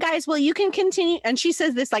 Okay, guys. Well, you can continue. And she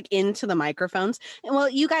says this like into the microphones. And well,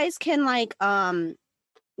 you guys can like, you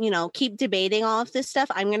know, keep debating all of this stuff.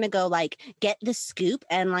 I'm going to go like get the scoop.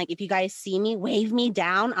 And like, if you guys see me, wave me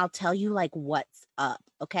down. I'll tell you like what's up.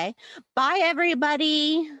 Okay. Bye,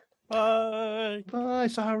 everybody. Bye. Bye,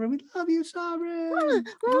 Sovereign. We love you,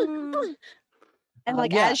 Sovereign. And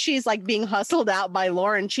like as she's like being hustled out by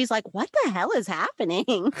Lauren, she's like, "What the hell is happening?"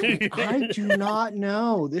 I do not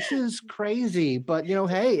know. This is crazy, but you know,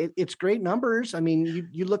 hey, it's great numbers. I mean,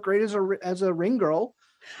 you look great as a ring girl.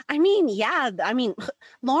 I mean, yeah. I mean,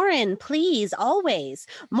 Lauren, please, always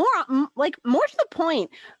more to the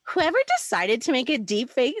point. Whoever decided to make a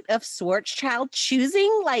deep fake of Schwarzschild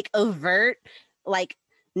choosing like overt, like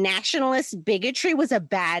nationalist bigotry was a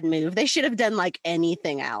bad move. They should have done like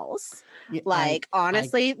anything else. Yeah,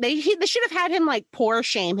 honestly, they should have had him like poor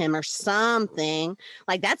shame him or something.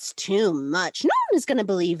 Like that's too much. No one is going to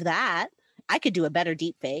believe that. I could do a better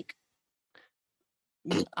deep fake.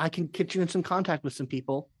 I can get you in some contact with some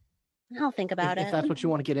people. I'll think about it. If that's what you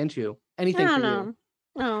want to get into. Anything for you. No,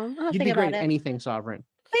 I'll You'd think be great about at it. anything, Sovereign.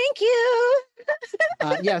 Thank you.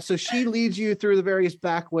 So she leads you through the various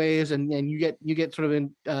back ways, and you get sort of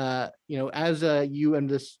in, you know, as you and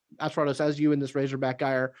this Astrados, as you and this Razorback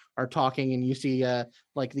guy are talking, and you see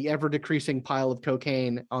like the ever decreasing pile of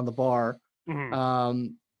cocaine on the bar.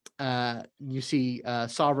 Mm-hmm. You see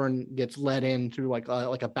Sovereign gets led in through like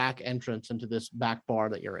a back entrance into this back bar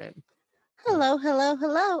that you're in. Hello.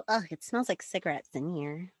 Oh, it smells like cigarettes in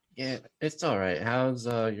here. Yeah, it's all right. How's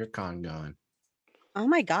your con going? Oh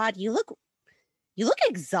my God, you look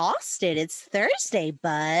exhausted. It's Thursday,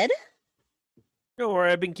 bud. Don't worry,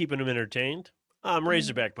 I've been keeping him entertained. I'm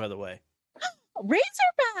Razorback, by the way.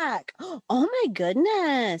 Razorback. Oh my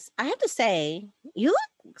goodness. I have to say, you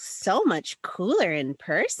look so much cooler in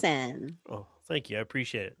person. Oh, thank you. I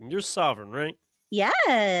appreciate it. And you're Sovereign, right?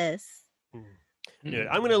 Yes. Dude,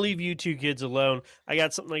 I'm going to leave you two kids alone. I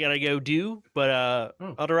got something I got to go do. But,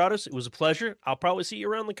 Adoratus, it was a pleasure. I'll probably see you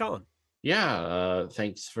around the con. Yeah,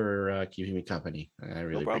 thanks for keeping me company. I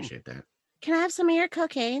really appreciate that. Can I have some of your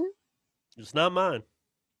cocaine? It's not mine.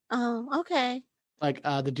 Oh, okay. Like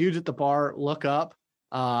the dudes at the bar look up,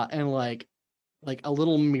 and like a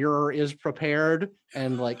little mirror is prepared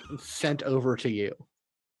and like sent over to you.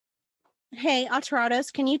 Hey,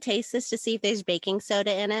 Atarados, can you taste this to see if there's baking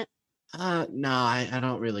soda in it? No, I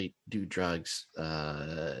don't really do drugs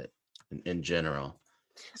in general.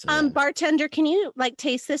 So, yeah. Bartender, can you like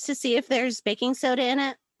taste this to see if there's baking soda in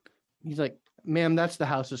it? He's like, ma'am, that's the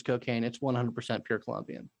house's cocaine. It's 100% pure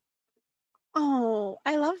Colombian. Oh,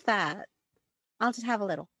 I love that. I'll just have a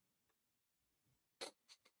little.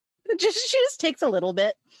 She just takes a little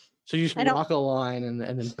bit. So you just I don't- walk a line and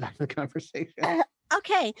then back to the conversation.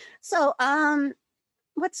 Okay, so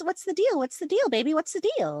what's the deal? What's the deal, baby? What's the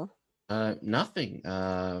deal? Nothing.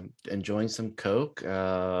 Enjoying some Coke,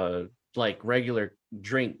 like regular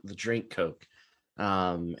the drink Coke.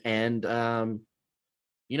 And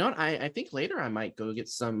you know what? I think later I might go get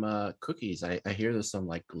some cookies. I hear there's some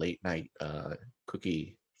like late night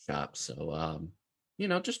cookie shops. So you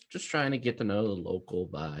know, just trying to get to know the local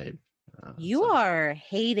vibe. You So- are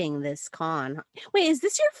hating this con. Wait, is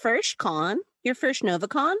this your first con? Your first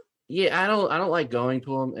NovaCon? Yeah, I don't like going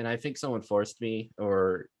to them, and I think someone forced me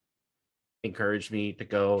or encouraged me to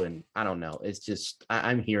go, and I don't know. It's just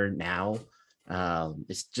I'm here now.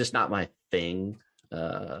 It's just not my thing.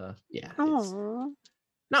 Yeah. Oh,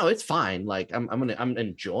 No, it's fine. Like I'm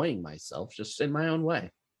enjoying myself just in my own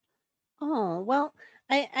way. oh. Well,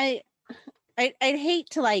 I'd hate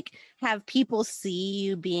to like have people see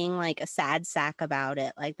you being like a sad sack about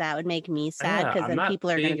it. Like that would make me sad Yeah, because I'm then not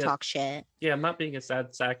people are gonna being a- talk shit. Yeah, I'm not being a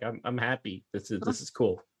sad sack. I'm happy. This is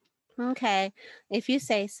cool. Okay, if you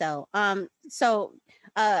say so. I'm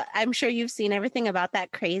sure you've seen everything about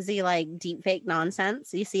that crazy like deep fake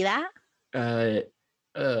nonsense. You see that? I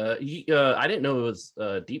didn't know it was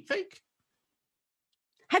deep fake.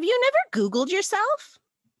 Have you never Googled yourself?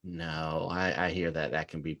 No, I hear that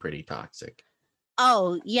can be pretty toxic.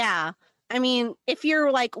 Oh, yeah. I mean, if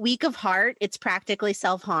you're like weak of heart, it's practically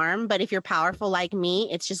self-harm, but if you're powerful like me,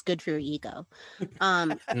 it's just good for your ego.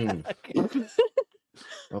 Hmm.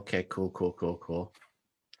 Okay, cool.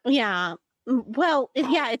 Yeah. Well,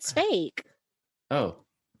 yeah, it's fake. Oh,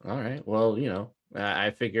 all right. Well, you know,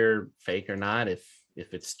 I figure fake or not, if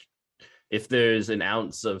there's an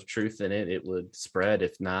ounce of truth in it, it would spread.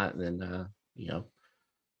 If not, then you know,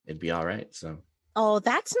 it'd be all right. So Oh,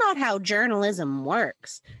 that's not how journalism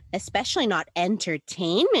works, especially not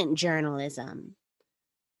entertainment journalism.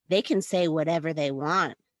 They can say whatever they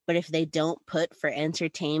want, but if they don't put for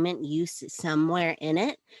entertainment use somewhere in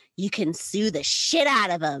it, you can sue the shit out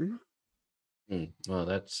of them. well,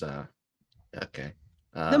 that's okay.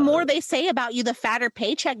 The more they say about you, the fatter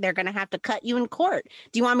paycheck they're going to have to cut you in court.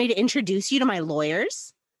 Do you want me to introduce you to my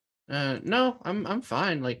lawyers? No, I'm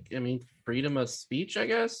fine. Like, I mean, freedom of speech, I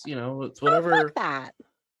guess. You know, it's Oh, whatever. fuck that.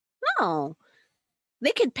 No.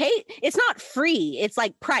 They could pay. It's not free. It's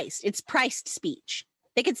like priced. It's priced speech.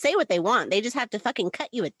 They could say what they want. They just have to fucking cut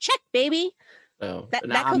you a check, baby. So That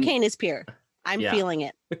no, cocaine is pure. I'm Yeah. feeling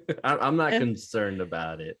it. I'm not concerned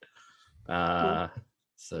about it.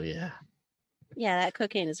 So yeah. Yeah, that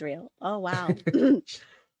cocaine is real. Oh, wow.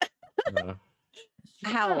 Uh,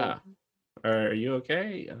 How? yeah. Are you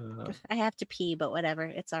okay? I have to pee, but whatever.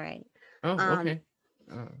 It's all right. Oh, okay.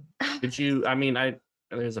 Did you? I mean,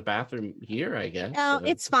 there's a bathroom here, I guess. Oh,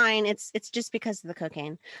 it's fine. It's just because of the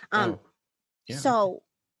cocaine. Oh, yeah. So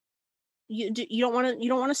you don't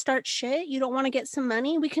want to start shit. You don't want to get some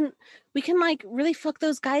money. We can like really fuck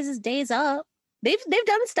those guys' days up. They've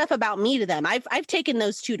done stuff about me to them. I've taken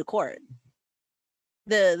those two to court.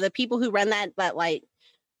 The people who run that like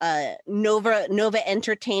Nova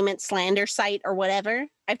Entertainment slander site or whatever.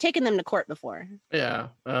 I've taken them to court before. Yeah.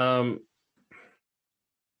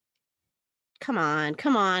 Come on.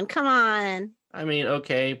 I mean,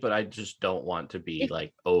 okay, but I just don't want to be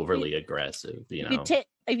like overly aggressive, you know.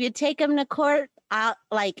 If you take them to court,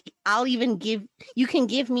 I'll even you can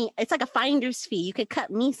give me, it's like a finder's fee. You could cut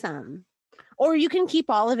me some, or you can keep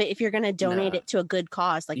all of it if you're going to donate it to a good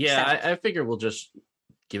cause. Like, yeah, I figure we'll just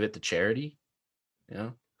give it to charity.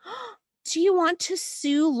 Yeah. Do you want to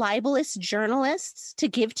sue libelous journalists to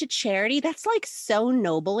give to charity? That's like so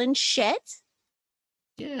noble and shit.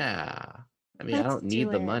 Yeah. I mean, I Let's don't need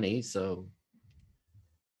do the it. money, so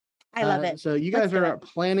I love it. So you Let's guys do are it.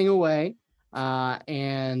 planning away,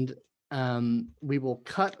 and we will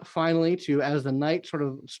cut finally to as the night sort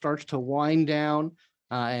of starts to wind down,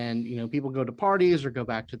 and you know people go to parties or go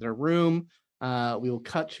back to their room. We will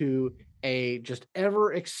cut to a just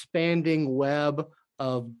ever expanding web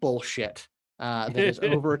of bullshit that is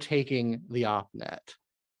overtaking the OpNet.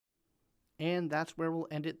 And that's where we'll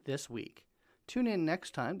end it this week. Tune in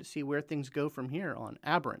next time to see where things go from here on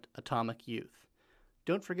Aberrant Atomic Youth.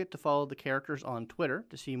 Don't forget to follow the characters on Twitter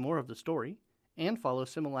to see more of the story, and follow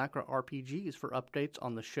Simulacra RPGs for updates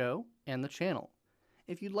on the show and the channel.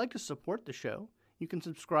 If you'd like to support the show, you can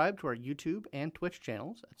subscribe to our YouTube and Twitch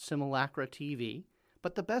channels at Simulacra TV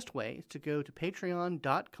But the best way is to go to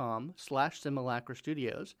patreon.com/Simulacra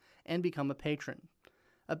Studios and become a patron.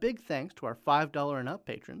 A big thanks to our $5 and up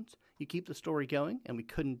patrons. You keep the story going, and we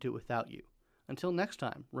couldn't do it without you. Until next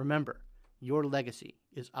time, remember, your legacy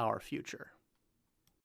is our future.